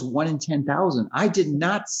 and it was 1 in 10,000. I did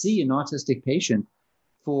not see an autistic patient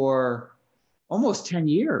for almost 10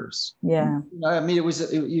 years. Yeah. I mean,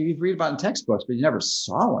 you read about in textbooks, but you never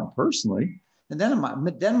saw one personally. And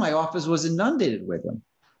then my office was inundated with them.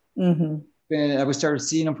 Mm-hmm. And I started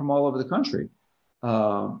seeing them from all over the country.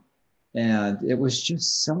 And it was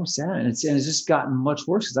just so sad. And it's just gotten much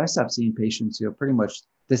worse because I stopped seeing patients, pretty much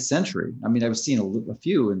this century. I mean, I was seeing a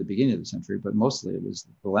few in the beginning of the century, but mostly it was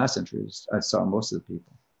the last century. I saw most of the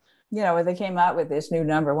people. When they came out with this new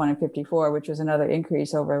number, 1 in 54, which was another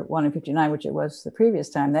increase over 1 in 59, which it was the previous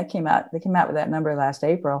time, they came out with that number last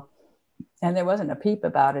April. And there wasn't a peep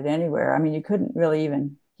about it anywhere. I mean, you couldn't really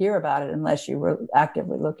even hear about it unless you were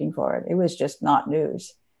actively looking for it. It was just not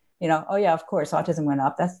news. oh yeah, of course, autism went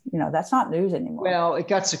up. That's not news anymore. Well, it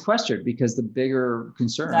got sequestered because the bigger I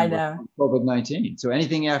concern was know. COVID-19. So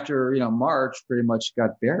anything after, March pretty much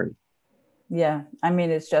got buried. Yeah. I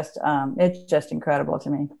mean, it's just incredible to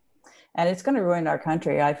me. And it's going to ruin our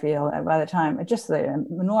country, I feel, by the time. It's just the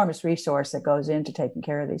enormous resource that goes into taking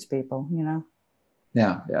care of these people.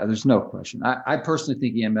 Yeah, there's no question. I personally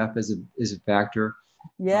think EMF is a factor.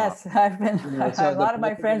 Yes, a lot of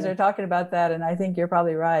my friends are talking about that, and I think you're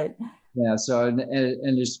probably right. Yeah, so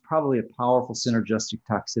and there's probably a powerful synergistic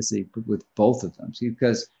toxicity with both of them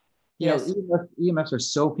because Yes. EMFs are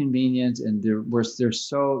so convenient, and they're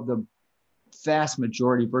so the vast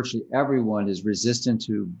majority, virtually everyone, is resistant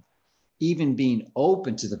to even being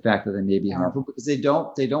open to the fact that they may be harmful because they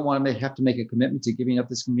don't want to have to make a commitment to giving up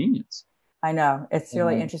this convenience. I know. It's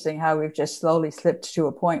really interesting how we've just slowly slipped to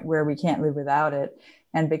a point where we can't live without it.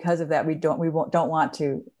 And because of that, we don't want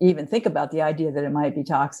to even think about the idea that it might be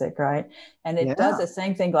toxic, right? And it does the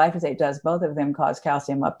same thing glyphosate does. Both of them cause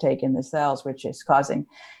calcium uptake in the cells, which is causing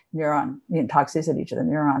neuron toxicity to the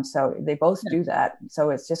neurons. So they both do that. So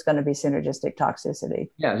it's just going to be synergistic toxicity.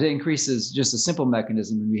 Yeah, it increases just a simple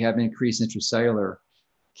mechanism. When we have increased intracellular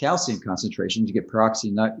calcium concentrations,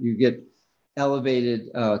 you get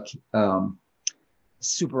elevated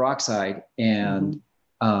superoxide and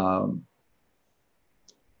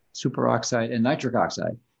superoxide and nitric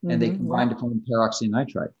oxide, and they combine to form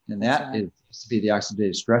peroxynitrite, and that is to be the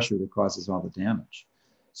oxidative stressor that causes all the damage.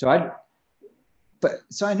 So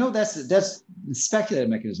I know that's the speculative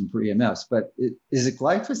mechanism for EMFs, but is it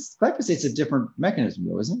glyphosate? Glyphosate's a different mechanism,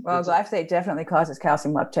 though, isn't it? Well, glyphosate definitely causes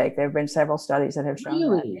calcium uptake. There have been several studies that have shown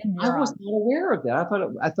that. I was not aware of that.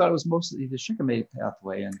 I thought it was mostly the shikimate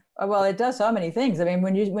pathway. And well, it does so many things. I mean,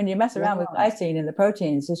 when you mess around with glycine in the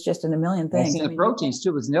proteins, it's just in a million things. The proteins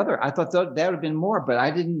too was another. I thought that would have been more, but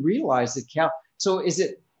I didn't realize that So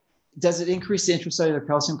does it increase the intracellular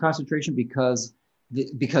calcium concentration because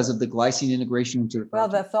of the glycine integration into the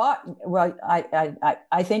protein?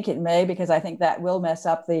 I think it may, because I think that will mess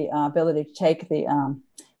up the ability to take the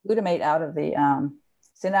glutamate out of the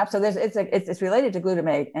synapse. So it's related to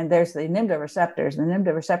glutamate, and there's the NMDA receptors. The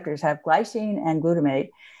NMDA receptors have glycine and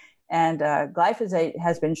glutamate, and glyphosate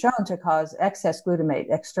has been shown to cause excess glutamate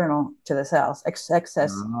external to the cells,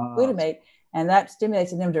 excess glutamate, and that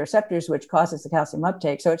stimulates the NMDA receptors, which causes the calcium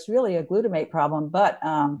uptake. So it's really a glutamate problem, but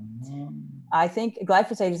I think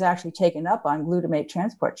glyphosate is actually taken up on glutamate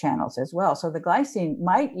transport channels as well. So the glycine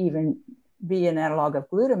might even be an analog of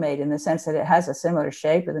glutamate in the sense that it has a similar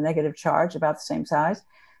shape with a negative charge about the same size,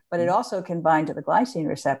 but it also can bind to the glycine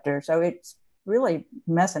receptor. So it's really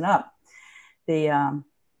messing up the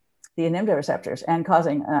NMDA receptors and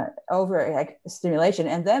causing overstimulation.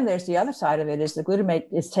 And then there's the other side of it is the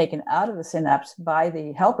glutamate is taken out of the synapse by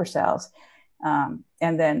the helper cells. And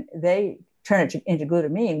then they turn it into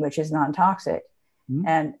glutamine, which is non-toxic.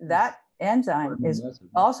 And that enzyme is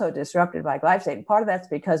also disrupted by glyphosate. And part of that's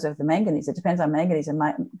because of the manganese. It depends on manganese, and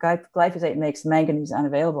glyphosate makes manganese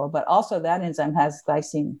unavailable, but also that enzyme has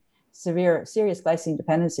serious glycine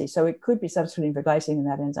dependency. So it could be substituting for glycine in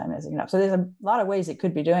that enzyme, as you know. So there's a lot of ways it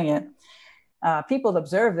could be doing it. People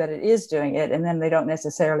observe that it is doing it, and then they don't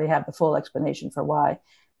necessarily have the full explanation for why.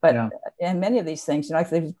 But in many of these things, like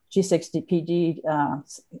the G6PD,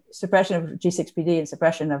 suppression of G6PD and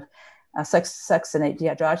suppression of succinate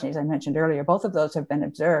dehydrogenase I mentioned earlier, both of those have been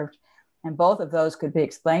observed. And both of those could be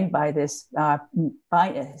explained by this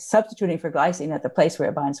substituting for glycine at the place where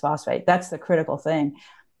it binds phosphate. That's the critical thing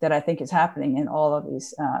that I think is happening in all of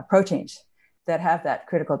these proteins that have that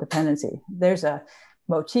critical dependency. There's a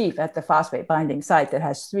motif at the phosphate binding site that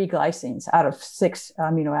has 3 glycines out of 6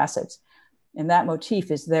 amino acids. And that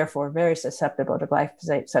motif is therefore very susceptible to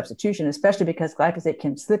glyphosate substitution, especially because glyphosate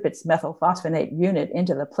can slip its methylphosphonate unit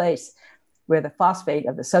into the place where the phosphate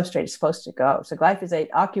of the substrate is supposed to go. So glyphosate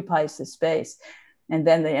occupies the space, and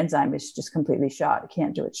then the enzyme is just completely shot. It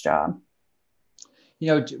can't do its job.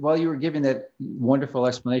 While you were giving that wonderful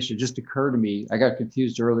explanation, it just occurred to me, I got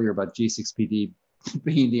confused earlier about G6PD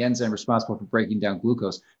being the enzyme responsible for breaking down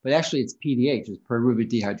glucose, but actually it's PDH, it's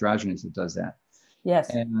pyruvate dehydrogenase that does that. Yes.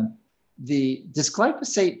 And does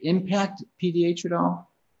glyphosate impact PDH at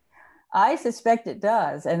all? I suspect it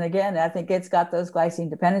does. And again, I think it's got those glycine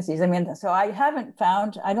dependencies. I mean, so I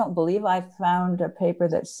don't believe I've found a paper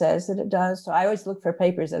that says that it does. So I always look for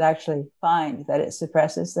papers that actually find that it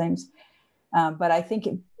suppresses things. But I think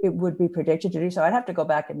it would be predicted to do so. I'd have to go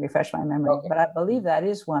back and refresh my memory, but I believe that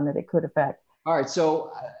is one that it could affect. All right.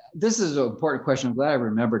 So this is an important question. I'm glad I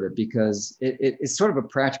remembered it because it's sort of a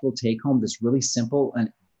practical take home that's really simple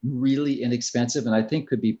and really inexpensive, and I think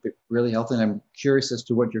could be really helpful. And I'm curious as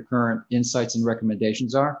to what your current insights and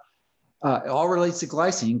recommendations are. It all relates to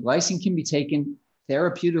glycine. Glycine can be taken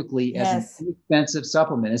therapeutically as an Yes. inexpensive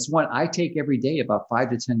supplement. It's one I take every day, about 5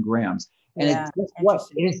 to 10 grams. And Yeah. it's what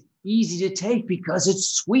Interesting. is easy to take because it's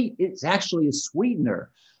sweet. It's actually a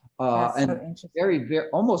sweetener, That's so and interesting. very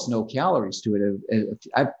almost no calories to it.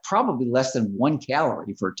 I probably less than 1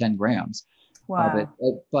 calorie for 10 grams of it.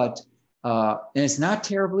 Wow. And it's not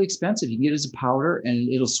terribly expensive. You can get it as a powder, and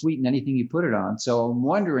it'll sweeten anything you put it on. So I'm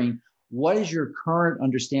wondering, what is your current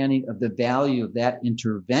understanding of the value of that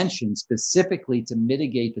intervention specifically to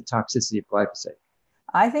mitigate the toxicity of glyphosate?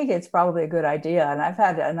 I think it's probably a good idea. And I've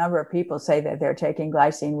had a number of people say that they're taking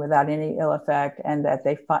glycine without any ill effect and that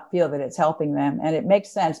they feel that it's helping them. And it makes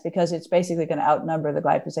sense because it's basically going to outnumber the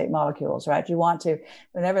glyphosate molecules, right? You want to,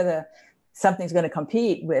 whenever something's going to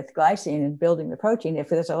compete with glycine in building the protein, if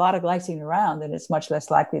there's a lot of glycine around, then it's much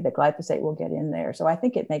less likely that glyphosate will get in there. So I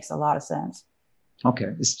think it makes a lot of sense.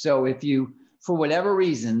 Okay. So if you, for whatever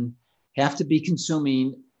reason, have to be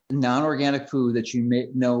consuming non-organic food that you may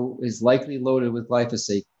know is likely loaded with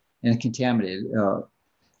glyphosate and contaminated,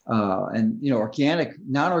 and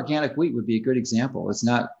non-organic wheat would be a good example. It's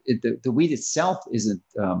not the wheat itself isn't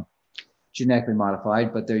genetically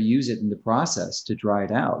modified, but they use it in the process to dry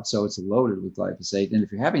it out, so it's loaded with glyphosate. And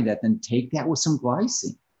if you're having that, then take that with some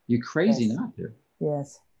glycine. You're crazy Yes. not to.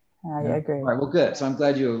 Yes. I Yeah. agree. All right. Well, good. So I'm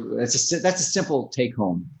glad that's a simple take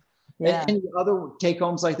home. Yeah. Any other take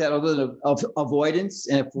homes like that other than avoidance?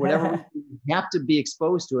 And if for whatever reason you have to be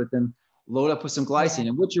exposed to it, then load up with some glycine. Yeah.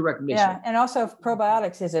 And what's your recommendation? Yeah, and also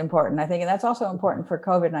probiotics is important, I think, and that's also important for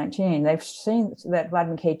COVID-19. They've seen that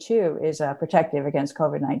vitamin K2 is protective against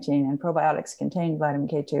COVID-19, and probiotics contain vitamin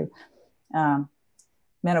K2,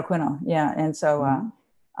 menaquinone. Yeah, and so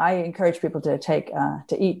I encourage people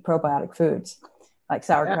to eat probiotic foods like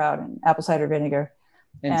sauerkraut and apple cider vinegar.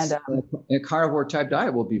 And a carnivore type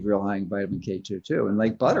diet will be real high in vitamin K2 too, and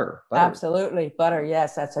like butter. Absolutely, butter.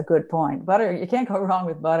 Yes, that's a good point. Butter, you can't go wrong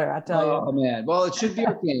with butter. I tell you. Oh man, well, it should be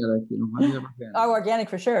organic. Oh, organic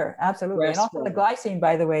for sure, absolutely. And also the glycine,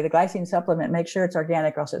 by the way, the glycine supplement. Make sure it's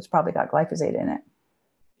organic, or else it's probably got glyphosate in it.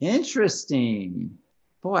 Interesting.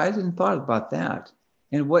 Boy, I didn't thought about that.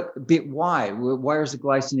 And why is the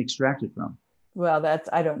glycine extracted from? Well,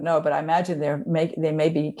 I don't know, but I imagine they may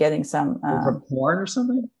be getting some from corn or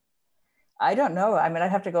something. I don't know. I mean, I'd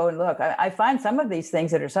have to go and look. I find some of these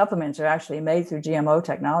things that are supplements are actually made through GMO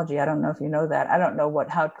technology. I don't know if you know that. I don't know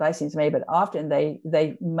how glycine is made, but often they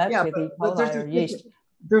mess with E. coli or yeast.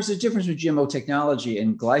 There's a difference with GMO technology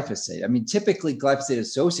and glyphosate. I mean, typically glyphosate is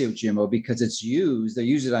associated with GMO because they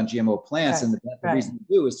use it on GMO plants, right. And the reason to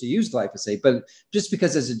do is to use glyphosate. But just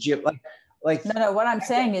because there's a GMO, no, what I'm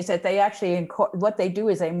saying is that they actually, what they do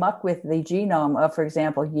is they muck with the genome of, for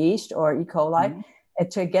example, yeast or E. coli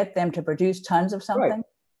to get them to produce tons of something.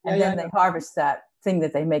 Right. And then they harvest that thing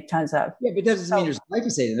that they make tons of. Yeah, but that doesn't mean there's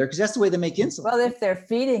glyphosate in there because that's the way they make insulin. Well, if they're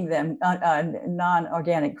feeding them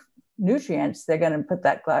non-organic nutrients, they're going to put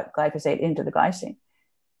that glyphosate into the glycine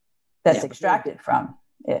that's extracted from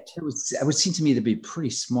it. It would seem to me to be a pretty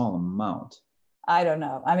small amount. I don't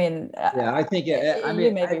know. I mean, I think you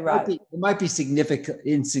may be right. It might be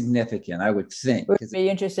insignificant. I would think. It would be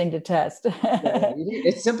interesting to test.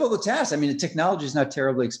 It's simple to test. I mean, the technology is not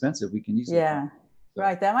terribly expensive. We can use it. Yeah,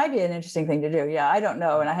 right. That might be an interesting thing to do. Yeah, I don't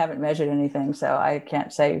know, and I haven't measured anything, so I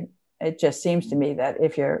can't say. It just seems to me that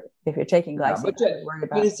if you're taking glyphosate,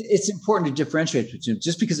 it's important to differentiate between.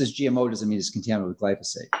 Just because it's GMO doesn't mean it's contaminated with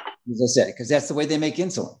glyphosate. As I said, because that's the way they make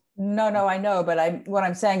insulin. No, I know, but what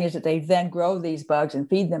I'm saying is that they then grow these bugs and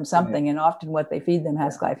feed them something, and often what they feed them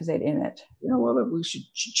has glyphosate in it. Yeah, well, we should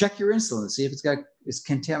check your insulin and see if it's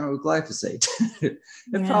contaminated with glyphosate.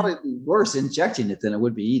 It'd probably be worse injecting it than it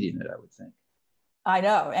would be eating it, I would think. I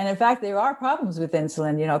know, and in fact, there are problems with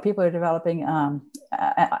insulin. You know, people are developing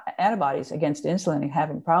antibodies against insulin and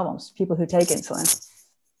having problems. People who take insulin.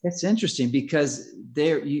 It's interesting because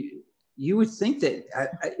you would think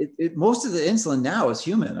that most of the insulin now is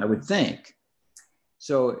human, I would think.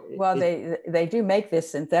 So well, they do make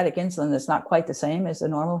this synthetic insulin that's not quite the same as the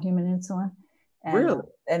normal human insulin. And, really?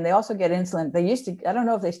 And they also get insulin. They used to, I don't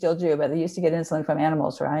know if they still do, but they used to get insulin from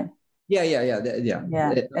animals, right? Yeah.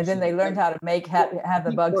 And then they learned how to have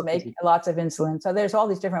the bugs make lots of insulin. So there's all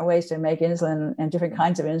these different ways to make insulin and different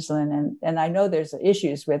kinds of insulin. And I know there's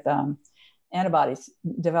issues with antibodies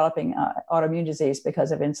developing autoimmune disease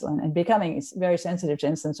because of insulin and becoming very sensitive to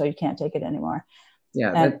insulin, so you can't take it anymore.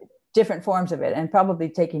 Yeah, and different forms of it, and probably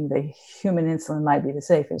taking the human insulin might be the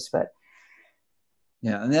safest. But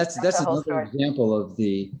yeah, and that's another example of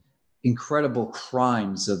the incredible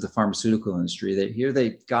crimes of the pharmaceutical industry. That here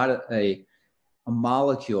they got a a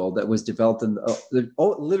molecule that was developed in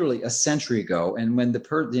literally a century ago. And when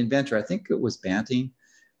the inventor, I think it was Banting,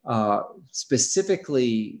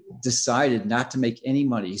 specifically decided not to make any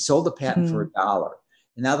money. He sold the patent for $1.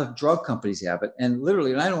 And now the drug companies have it. And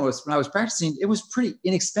literally, and I don't know, when I was practicing, it was pretty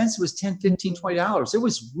inexpensive. It was $10, $15, $20. It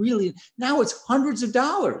was really, now it's hundreds of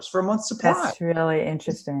dollars for a month's supply. That's really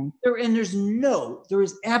interesting. There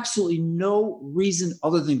is absolutely no reason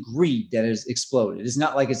other than greed that has exploded. It's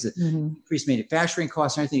not like it's increased manufacturing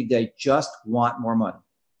costs or anything. They just want more money.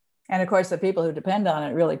 And of course, the people who depend on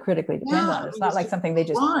it really critically depend on it. It's not like something they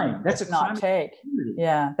just not take.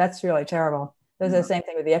 Yeah, that's really terrible. There's the same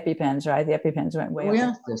thing with the EpiPens, right? The EpiPens went way up.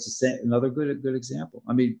 Yeah, that's the same. Another good example.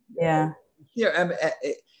 I mean,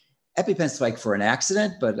 EpiPens like for an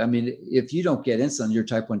accident, but I mean, if you don't get insulin, you're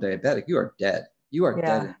type 1 diabetic, you are dead. You are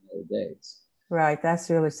dead in the days. Right. That's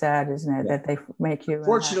really sad, isn't it? Yeah. That they make you.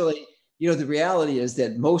 Fortunately, the reality is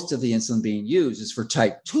that most of the insulin being used is for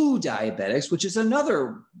type 2 diabetics, which is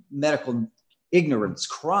another medical ignorance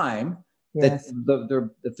crime. Yes. That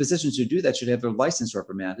the physicians who do that should have their license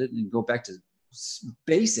reprimanded and go back to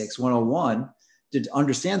basics 101 to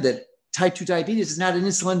understand that type 2 diabetes is not an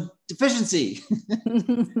insulin deficiency.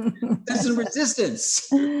 Insulin resistance.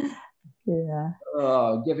 Yeah.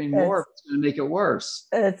 Giving more is going to make it worse.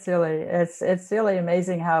 It's really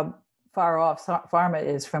amazing how far off pharma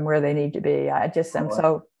is from where they need to be. I just am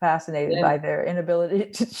so fascinated by their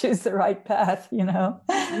inability to choose the right path, Yeah,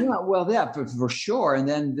 well, for sure. And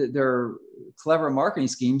then their clever marketing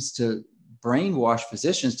schemes to brainwash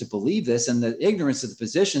physicians to believe this, and the ignorance of the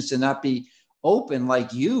physicians to not be open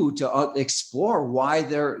like you to explore why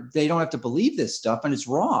they don't have to believe this stuff and it's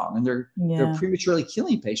wrong, and they're prematurely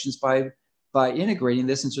killing patients by integrating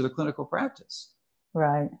this into their clinical practice.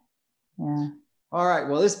 Right. Yeah. All right.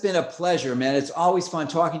 Well, it's been a pleasure, man. It's always fun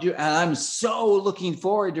talking to you, and I'm so looking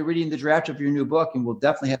forward to reading the draft of your new book, and we'll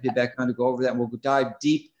definitely have you back on to go over that, and we'll dive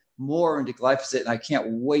deep more into glyphosate, and I can't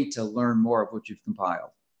wait to learn more of what you've compiled.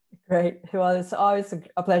 Great. Well, it's always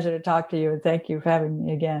a pleasure to talk to you, and thank you for having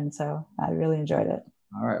me again. So I really enjoyed it.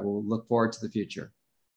 All right. We'll look forward to the future.